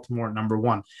like Baltimore at number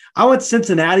one. I went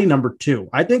Cincinnati number two.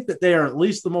 I think that they are at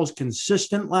least the most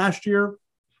consistent last year.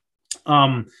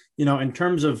 In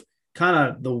terms of kind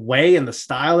of the way and the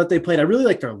style that they played. I really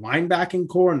like their linebacking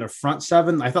core and their front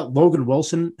seven. I thought Logan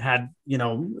Wilson had,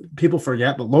 people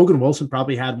forget, but Logan Wilson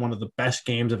probably had one of the best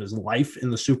games of his life in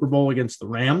the Super Bowl against the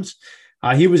Rams.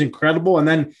 He was incredible. And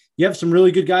then you have some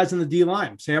really good guys in the D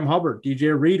line. Sam Hubbard,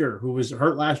 DJ Reader, who was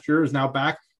hurt last year, is now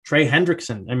back. Trey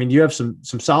Hendrickson. I mean, you have some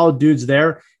solid dudes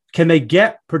there. Can they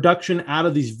get production out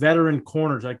of these veteran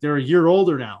corners? Like, they're a year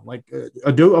older now. Like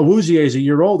Awuzie is a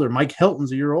year older. Mike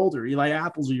Hilton's a year older. Eli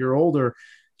Apple's a year older.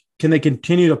 can they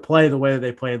continue to play the way that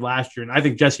they played last year? And I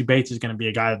think Jesse Bates is going to be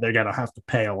a guy that they're going to have to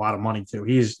pay a lot of money to.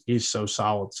 He's so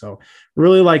solid. So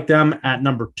really like them at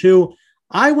number 2.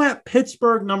 I went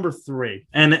Pittsburgh number 3.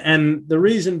 And the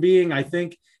reason being, I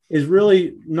think, is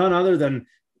really none other than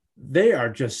they are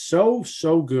just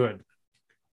so good.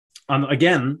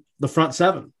 Again, the front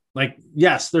 7. Like,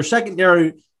 yes, their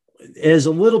secondary is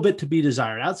a little bit to be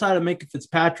desired. Outside of Minkah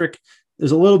Fitzpatrick,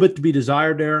 there's a little bit to be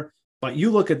desired there. But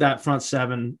you look at that front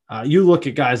 7, you look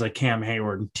at guys like Cam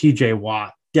Hayward and TJ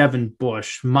Watt, Devin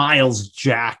Bush, Miles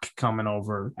Jack coming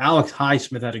over. Alex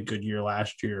Highsmith had a good year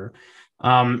last year.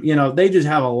 They just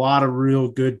have a lot of real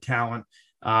good talent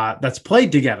that's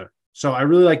played together. So I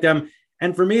really like them.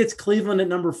 And for me, it's Cleveland at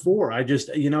number 4. I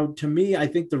just, to me, I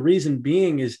think the reason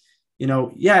being is,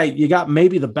 you got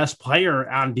maybe the best player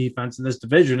on defense in this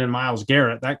division in Myles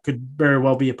Garrett. That could very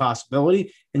well be a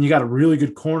possibility. And you got a really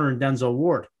good corner in Denzel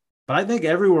Ward. But I think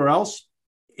everywhere else,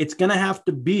 it's going to have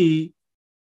to be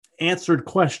answered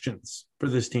questions for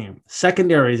this team.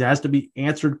 Secondaries has to be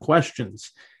answered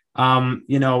questions.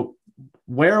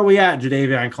 Where are we at,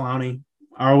 Jadeveon Clowney?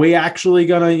 Are we actually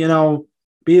going to,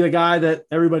 be the guy that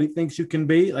everybody thinks you can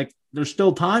be? Like, there's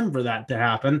still time for that to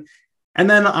happen. And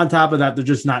then on top of that, they're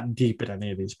just not deep at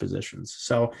any of these positions.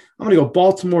 So I'm going to go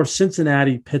Baltimore,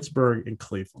 Cincinnati, Pittsburgh, and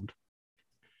Cleveland.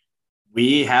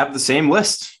 We have the same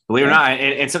list, believe it or not,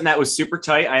 and something that was super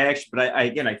tight.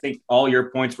 I think all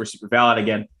your points were super valid.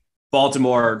 Again,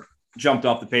 Baltimore jumped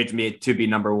off the page to be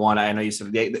number 1. I know you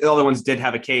said the other ones did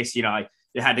have a case. I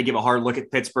had to give a hard look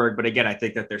at Pittsburgh, but again, I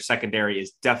think that their secondary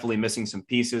is definitely missing some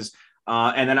pieces.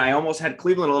 And then I almost had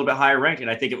Cleveland a little bit higher ranked,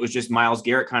 and I think it was just Myles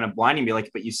Garrett kind of blinding me.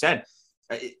 But you said,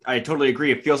 I totally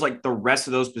agree. It feels like the rest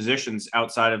of those positions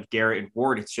outside of Garrett and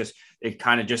Ward, it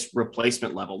kind of just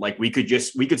replacement level. Like we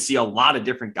could see a lot of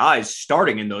different guys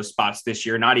starting in those spots this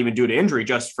year, not even due to injury,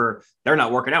 just for they're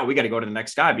not working out. We got to go to the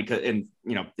next guy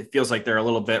it feels like they're a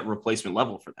little bit replacement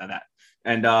level for that.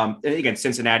 And again,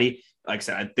 Cincinnati, like I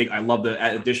said, I love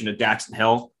the addition of Daxton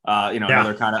Hill.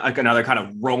 Another kind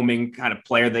of roaming kind of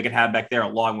player they could have back there,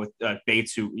 along with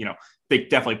Bates, who they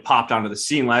definitely popped onto the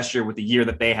scene last year with the year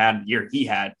he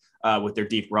had with their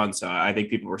deep run. So I think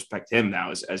people respect him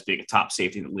now as being a top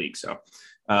safety in the league. So,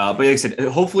 but like I said,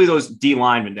 hopefully those D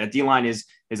linemen, that D line is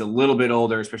a little bit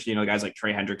older, especially guys like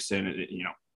Trey Hendrickson.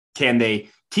 Can they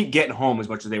keep getting home as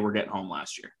much as they were getting home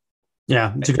last year?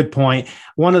 Yeah, it's a good point.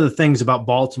 One of the things about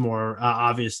Baltimore,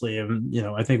 obviously,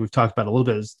 I think we've talked about a little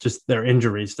bit, is just their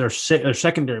injuries. Their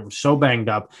secondary was so banged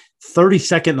up.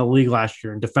 32nd in the league last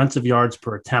year in defensive yards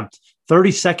per attempt,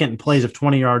 32nd in plays of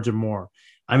 20 yards or more.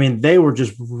 I mean, they were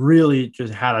just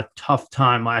had a tough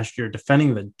time last year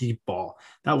defending the deep ball.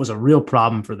 That was a real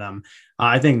problem for them.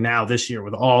 I think now this year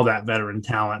with all that veteran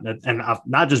talent, and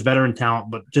not just veteran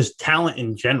talent, but just talent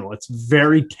in general, it's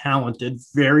very talented,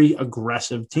 very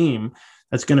aggressive team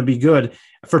that's going to be good.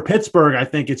 For Pittsburgh, I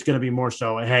think it's going to be more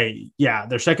so,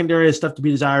 their secondary has stuff to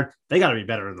be desired. They got to be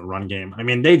better in the run game. I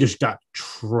mean, they just got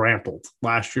trampled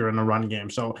last year in the run game.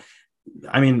 So,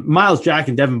 I mean, Miles Jack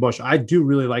and Devin Bush, I do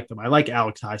really like them. I like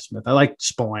Alex Highsmith. I like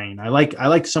Spillane. I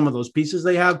like some of those pieces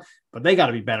they have, but they got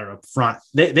to be better up front.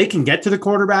 They can get to the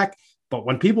quarterback, but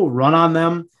when people run on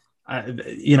them,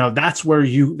 that's where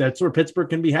Pittsburgh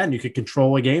can be had, and you could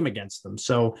control a game against them.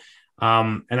 So,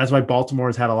 and that's why Baltimore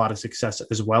has had a lot of success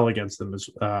as well against them.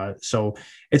 So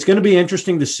it's going to be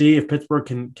interesting to see if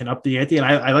Pittsburgh can up the ante. And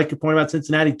I like your point about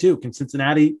Cincinnati too. Can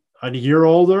Cincinnati, a year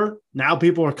older, now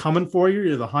people are coming for you.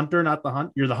 You're the hunter, not the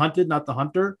hunt. You're the hunted, not the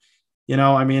hunter.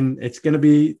 It's going to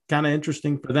be kind of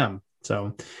interesting for them.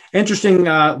 So interesting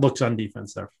looks on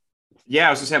defense there. Yeah,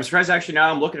 I was going to say, I'm surprised actually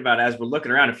now I'm looking about it as we're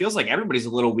looking around. It feels like everybody's a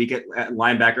little weak at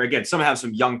linebacker. Again, some have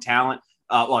some young talent.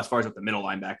 As far as with the middle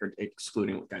linebacker,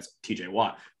 excluding guys like TJ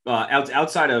Watt.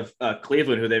 Outside of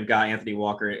Cleveland, who they've got Anthony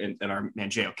Walker and our man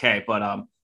JOK. But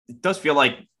it does feel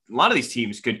like a lot of these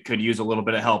teams could use a little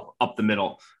bit of help up the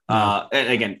middle. And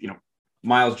again,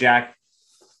 Miles Jack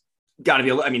got to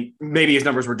be. I mean, maybe his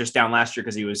numbers were just down last year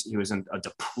because he was in a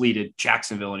depleted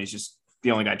Jacksonville, and he's just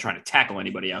the only guy trying to tackle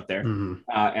anybody out there. Mm-hmm.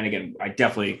 And again,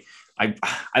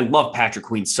 I love Patrick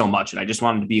Queen so much, and I just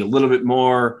want him to be a little bit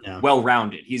more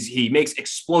well-rounded. He makes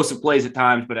explosive plays at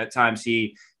times, but at times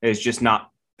he is just not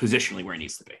positionally where he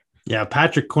needs to be. Yeah,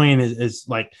 Patrick Queen is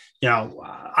like,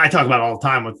 I talk about it all the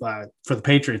time with for the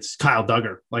Patriots, Kyle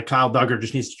Duggar. Like Kyle Duggar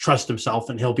just needs to trust himself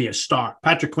and he'll be a star.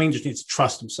 Patrick Queen just needs to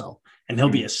trust himself and he'll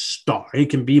be a star. He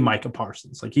can be Micah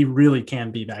Parsons. Like he really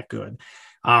can be that good.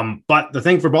 But the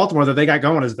thing for Baltimore that they got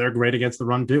going is they're great against the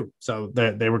run too. So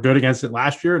they were good against it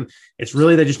last year, and it's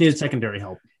really they just needed secondary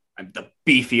help. the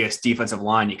beefiest defensive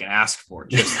line you can ask for.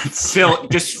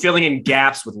 Just filling in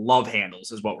gaps with love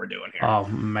handles is what we're doing here. Oh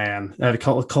man,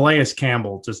 Calais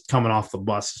Campbell just coming off the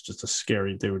bus is just a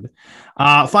scary dude.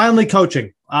 Finally,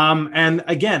 coaching. And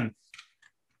again,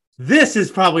 this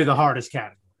is probably the hardest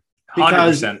category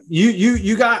because 100%.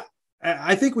 you got.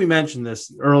 I think we mentioned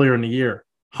this earlier in the year.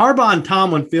 Harbaugh and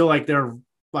Tomlin feel like they're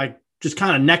like just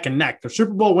kind of neck and neck. They're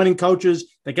Super Bowl winning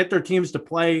coaches. They get their teams to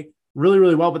play really,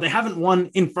 really well, but they haven't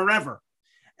won in forever.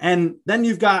 And then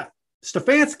you've got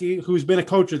Stefanski, who's been a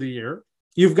coach of the year.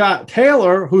 You've got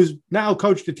Taylor, who's now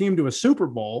coached a team to a Super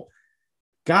Bowl.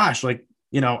 Gosh,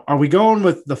 are we going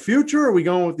with the future? Are we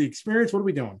going with the experience? What are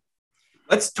we doing?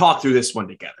 Let's talk through this one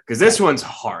together because this one's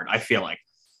hard, I feel like.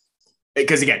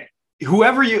 Because again,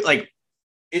 whoever you like,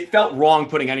 it felt wrong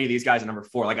putting any of these guys at number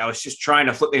 4. Like I was just trying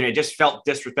to flip, and it just felt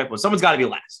disrespectful. Someone's got to be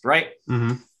last, right?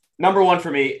 Mm-hmm. Number 1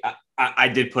 for me, I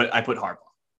put Harbaugh.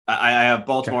 I have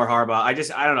Baltimore Harbaugh. I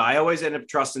don't know. I always end up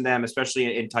trusting them,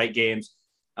 especially in tight games.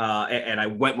 And I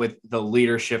went with the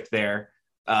leadership there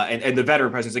and the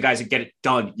veteran presence, the guys that get it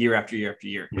done year after year after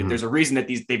year. Mm-hmm. There's a reason that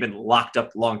they've been locked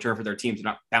up long-term for their teams.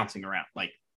 They're not bouncing around.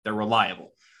 Like they're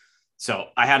reliable. So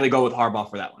I had to go with Harbaugh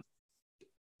for that one.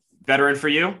 Veteran for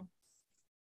you?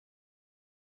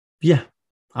 Yeah.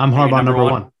 I'm Harbaugh number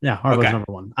one. Yeah. Harbaugh's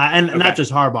number 1. And not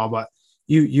just Harbaugh, but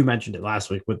you mentioned it last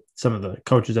week with some of the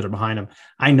coaches that are behind him.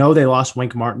 I know they lost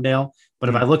Wink Martindale, but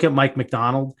if I look at Mike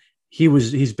McDonald,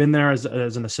 he's been there as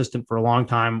an assistant for a long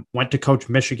time, went to coach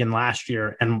Michigan last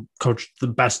year and coached the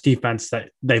best defense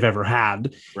that they've ever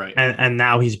had. Right. And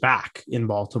now he's back in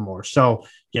Baltimore. So,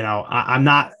 I'm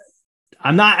not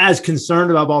as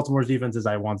concerned about Baltimore's defense as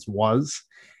I once was.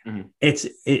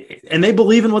 Mm-hmm. And they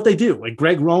believe in what they do. Like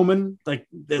Greg Roman,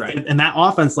 and that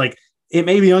offense, like it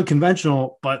may be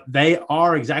unconventional, but they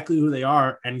are exactly who they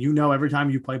are. And every time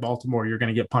you play Baltimore, you're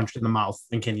going to get punched in the mouth.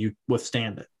 And can you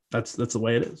withstand it? That's the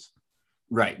way it is.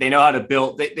 Right. They know how to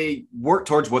build. They work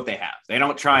towards what they have. They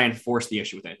don't try and force the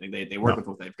issue with anything. They work with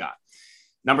what they've got.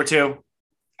 Number 2,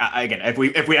 again, if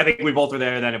we I think we both were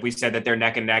there. Then if we said that they're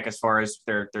neck and neck as far as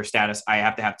their status, I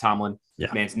have to have Tomlin.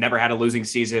 Yeah. Man's never had a losing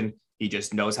season. He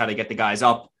just knows how to get the guys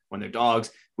up when they're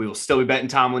dogs. We will still be betting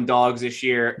Tomlin dogs this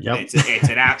year. Yep. It's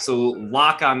an absolute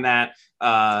lock on that.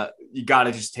 You got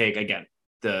to just take, again,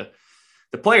 the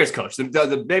players coach,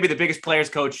 maybe the biggest players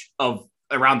coach of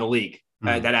around the league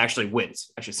that actually wins,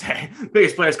 I should say.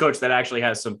 Biggest players coach that actually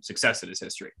has some success in his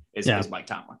history is Mike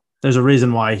Tomlin. There's a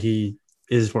reason why he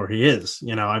is where he is.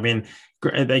 I mean,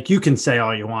 like you can say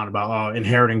all you want about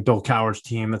inheriting Bill Cowher's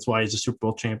team. That's why he's a Super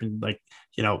Bowl champion. Like,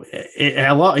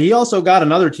 he also got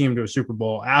another team to a Super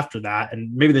Bowl after that,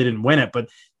 and maybe they didn't win it, but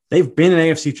they've been in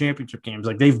AFC championship games.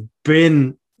 Like they've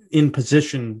been in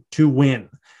position to win.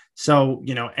 So,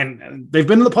 and they've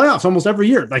been in the playoffs almost every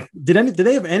year. Like, did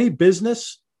they have any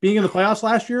business being in the playoffs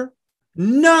last year?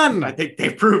 None. I think they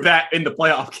proved that in the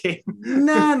playoff game.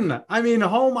 None. I mean,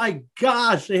 oh my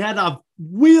gosh, they had a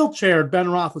wheelchair Ben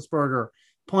Roethlisberger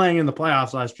playing in the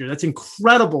playoffs last year. That's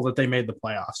incredible that they made the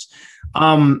playoffs.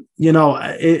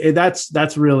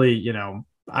 That's really,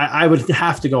 I would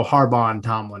have to go Harbaugh and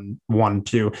Tomlin 1,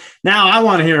 2. Now I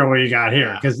want to hear what you got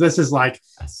here, because this is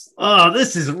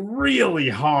this is really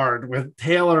hard with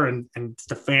Taylor and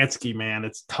Stefanski, man.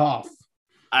 It's tough.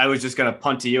 I was just going to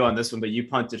punt to you on this one, but you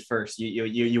punted first.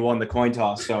 You won the coin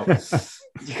toss, so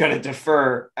you got to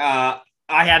defer. I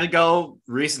had to go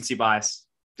recency bias,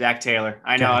 Zach Taylor.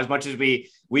 I know, as much as we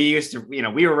used to,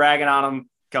 we were ragging on him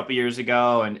a couple years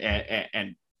ago,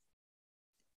 and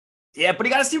yeah, but he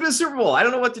got us team to the Super Bowl. I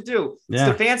don't know what to do.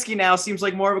 Yeah. Stefanski now seems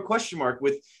like more of a question mark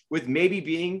with maybe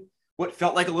being what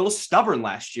felt like a little stubborn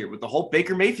last year with the whole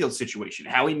Baker Mayfield situation,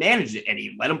 how he managed it. And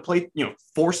he let him play,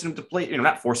 forcing him to play,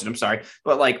 not forcing him, sorry,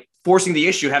 but like forcing the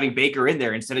issue, having Baker in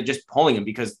there instead of just pulling him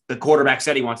because the quarterback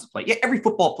said he wants to play. Yeah, every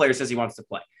football player says he wants to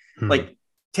play. Like,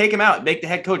 take him out, make the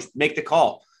head coach, make the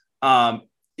call. I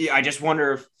just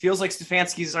wonder if it feels like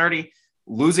Stefanski's already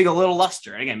losing a little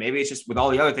luster. And again, maybe it's just with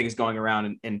all the other things going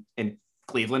around in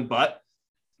Cleveland, but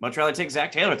much rather take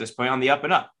Zach Taylor at this point on the up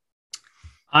and up.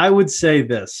 I would say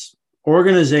this.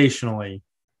 Organizationally,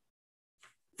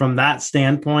 from that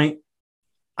standpoint,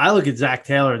 I look at Zach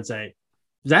Taylor and say,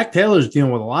 Zach Taylor's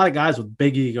dealing with a lot of guys with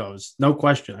big egos, no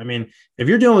question. I mean, if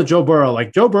you're dealing with Joe Burrow,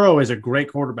 like Joe Burrow is a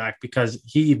great quarterback because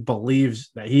he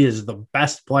believes that he is the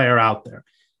best player out there.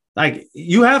 Like,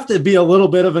 you have to be a little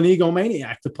bit of an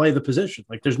egomaniac to play the position.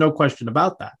 Like, there's no question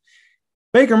about that.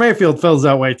 Baker Mayfield feels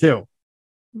that way too.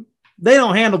 They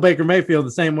don't handle Baker Mayfield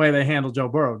the same way they handle Joe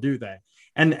Burrow, do they?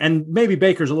 And maybe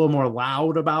Baker's a little more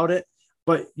loud about it.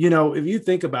 But, if you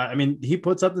think about it, I mean, he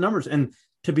puts up the numbers. And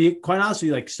to be quite honest with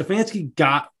you, like Stefanski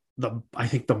got I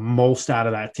think the most out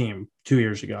of that team 2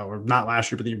 years ago, or not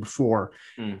last year, but the year before.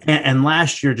 Mm. And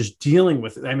last year, just dealing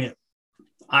with it. I mean,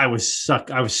 I was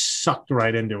sucked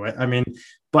right into it. I mean,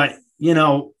 but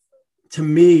to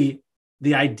me,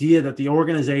 the idea that the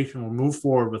organization will move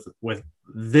forward with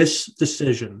this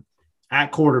decision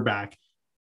at quarterback,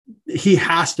 he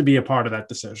has to be a part of that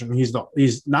decision. He's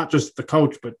not just the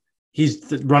coach, but he's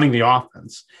running the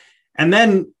offense. And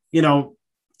then, to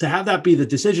have that be the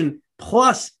decision.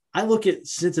 Plus, I look at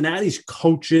Cincinnati's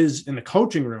coaches in the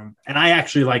coaching room, and I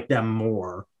actually like them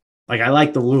more. Like, I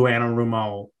like the Lou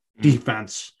Anarumo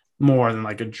defense more than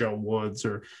like a Joe Woods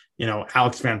or,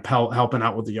 Alex Van Pelt helping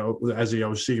out as the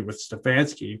OC with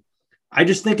Stefanski. I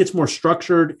just think it's more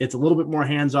structured. It's a little bit more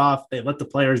hands-off. They let the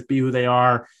players be who they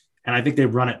are, and I think they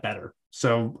run it better.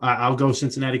 So I'll go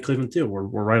Cincinnati, Cleveland too. We're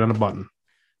right on the button.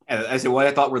 Yeah, I said what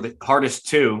I thought were the hardest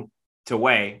two to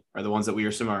weigh are the ones that we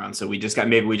were similar on. So we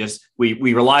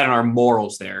relied on our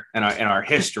morals there and our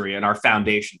history and our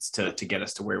foundations to get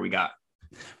us to where we got.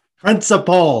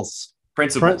 Principles.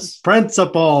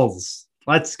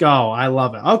 Let's go. I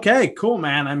love it. Okay, cool,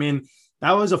 man. I mean,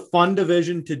 that was a fun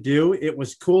division to do. It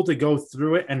was cool to go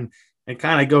through it and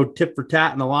kind of go tit for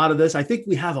tat in a lot of this. I think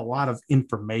we have a lot of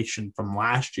information from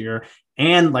last year,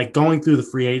 and like going through the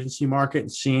free agency market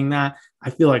and seeing that,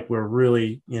 I feel like we're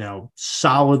really,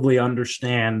 solidly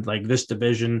understand like this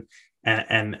division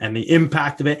and the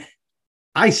impact of it.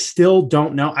 I still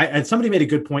don't know. And somebody made a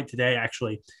good point today,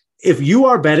 actually. If you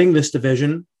are betting this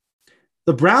division,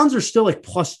 the Browns are still like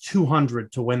plus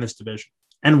 200 to win this division.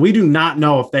 And we do not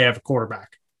know if they have a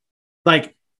quarterback.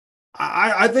 Like,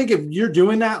 I think if you're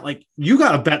doing that, like, you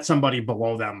got to bet somebody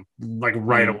below them, like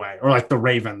right away, or like the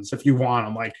Ravens, if you want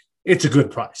them, like, it's a good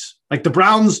price. Like the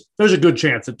Browns, there's a good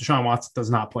chance that Deshaun Watson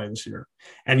does not play this year.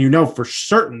 And for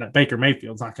certain that Baker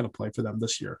Mayfield's not going to play for them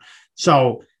this year.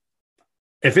 So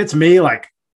if it's me, like,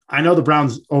 I know the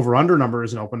Browns over-under number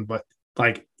isn't open, but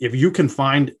like, if you can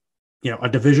find, a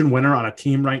division winner on a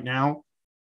team right now,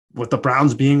 with the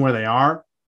Browns being where they are,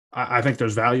 I think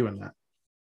there's value in that.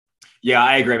 Yeah,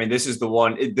 I agree. I mean, this is the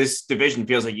one. This division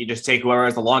feels like you just take whoever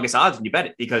has the longest odds and you bet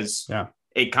it, because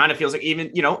it kind of feels like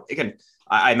even, again,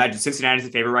 I imagine Cincinnati's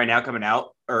the favorite right now coming out,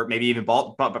 or maybe even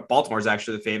Baltimore's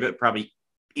actually the favorite, probably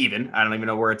even. I don't even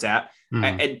know where it's at.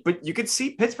 But you could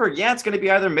see Pittsburgh. Yeah, it's going to be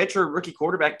either Mitch or rookie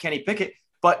quarterback Kenny Pickett.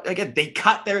 But again, they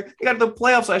got to the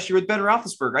playoffs last year with Ben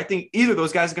Roethlisberger. I think either of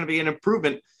those guys are going to be an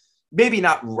improvement. Maybe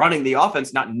not running the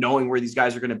offense, not knowing where these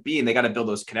guys are going to be, and they got to build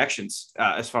those connections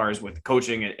as far as with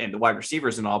coaching and the wide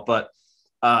receivers and all. But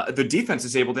the defense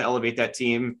is able to elevate that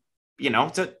team,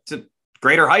 to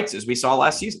greater heights as we saw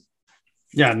last season.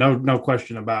 Yeah, no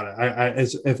question about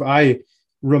it. If I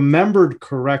remembered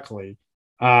correctly,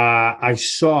 I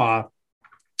saw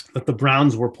that the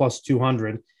Browns were plus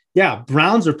 200. Yeah,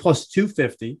 Browns are plus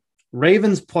 250,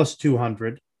 Ravens plus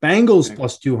 200. Bengals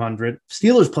plus 200,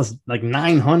 Steelers plus like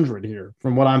 900 here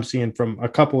from what I'm seeing from a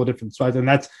couple of different sides. And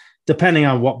that's depending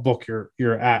on what book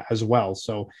you're at as well.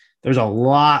 So there's a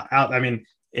lot out. I mean,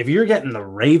 if you're getting the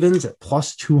Ravens at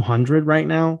plus 200 right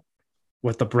now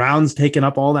with the Browns taking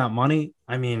up all that money,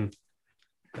 I mean,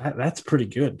 that's pretty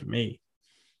good to me.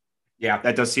 Yeah,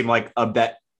 that does seem like a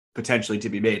bet potentially to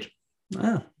be made.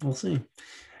 Yeah, we'll see.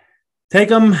 Take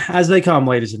them as they come,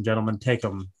 ladies and gentlemen. Take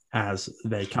them as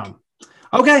they come.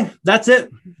 Okay, that's it.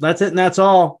 And that's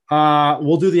all.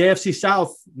 We'll do the AFC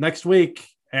South next week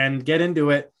and get into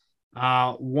it.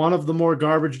 One of the more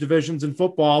garbage divisions in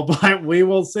football, but we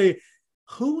will see.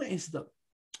 We're going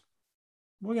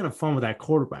to have fun with that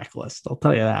quarterback list. I'll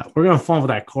tell you that. We're going to have fun with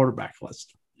that quarterback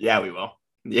list. Yeah, we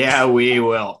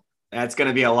will. That's going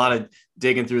to be a lot of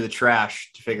digging through the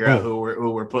trash to figure out who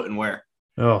we're putting where.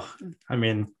 Oh, I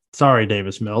mean, sorry,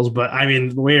 Davis Mills, but I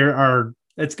mean,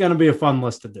 it's going to be a fun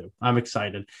list to do. I'm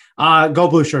excited. Go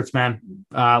Blue Shirts, man.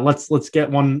 Let's get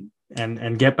one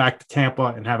and get back to Tampa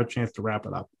and have a chance to wrap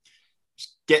it up.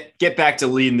 Get back to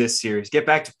leading this series. Get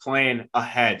back to playing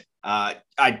ahead.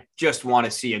 I just want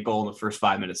to see a goal in the first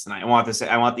 5 minutes tonight.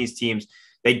 I want these teams.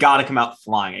 They got to come out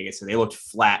flying. I guess they looked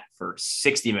flat for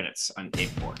 60 minutes on game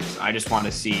 4. So I just want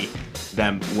to see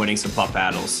them winning some puck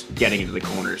battles, getting into the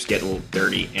corners, getting a little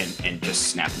dirty, and just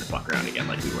snapping the puck around again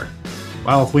like we were.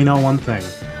 Well, if we know one thing,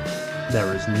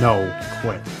 there is no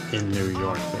quit in New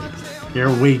York, baby. Here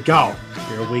we go.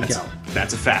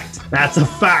 That's a fact. That's a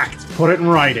fact. Put it in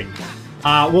writing.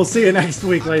 We'll see you next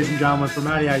week, ladies and gentlemen. For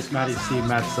Matty Ice, Matty C,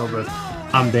 Matt Silver,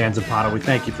 I'm Dan Zapata. We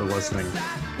thank you for listening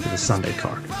to the Sunday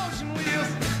Card.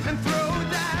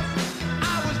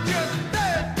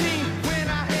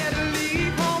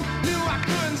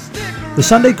 The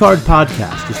Sunday Card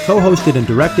podcast is co-hosted and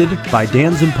directed by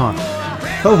Dan Zampano.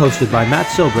 co-hosted by Matt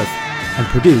Silbreth and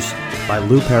produced by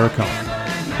Lou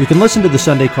Perricone. You can listen to The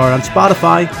Sunday Card on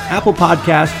Spotify, Apple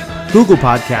Podcasts, Google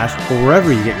Podcasts, or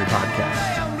wherever you get your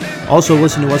podcasts. Also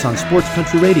listen to us on Sports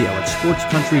Country Radio at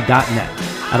sportscountry.net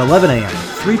at 11 a.m.,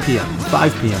 3 p.m., and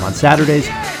 5 p.m. on Saturdays,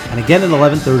 and again at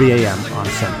 11:30 a.m. on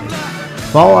Sundays.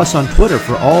 Follow us on Twitter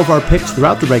for all of our picks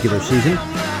throughout the regular season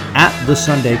at The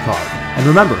Sunday Card. And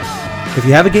remember, if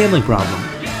you have a gambling problem,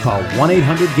 call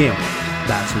 1-800-GAMBLER.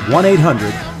 That's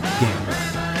 1-800-GAMBLER.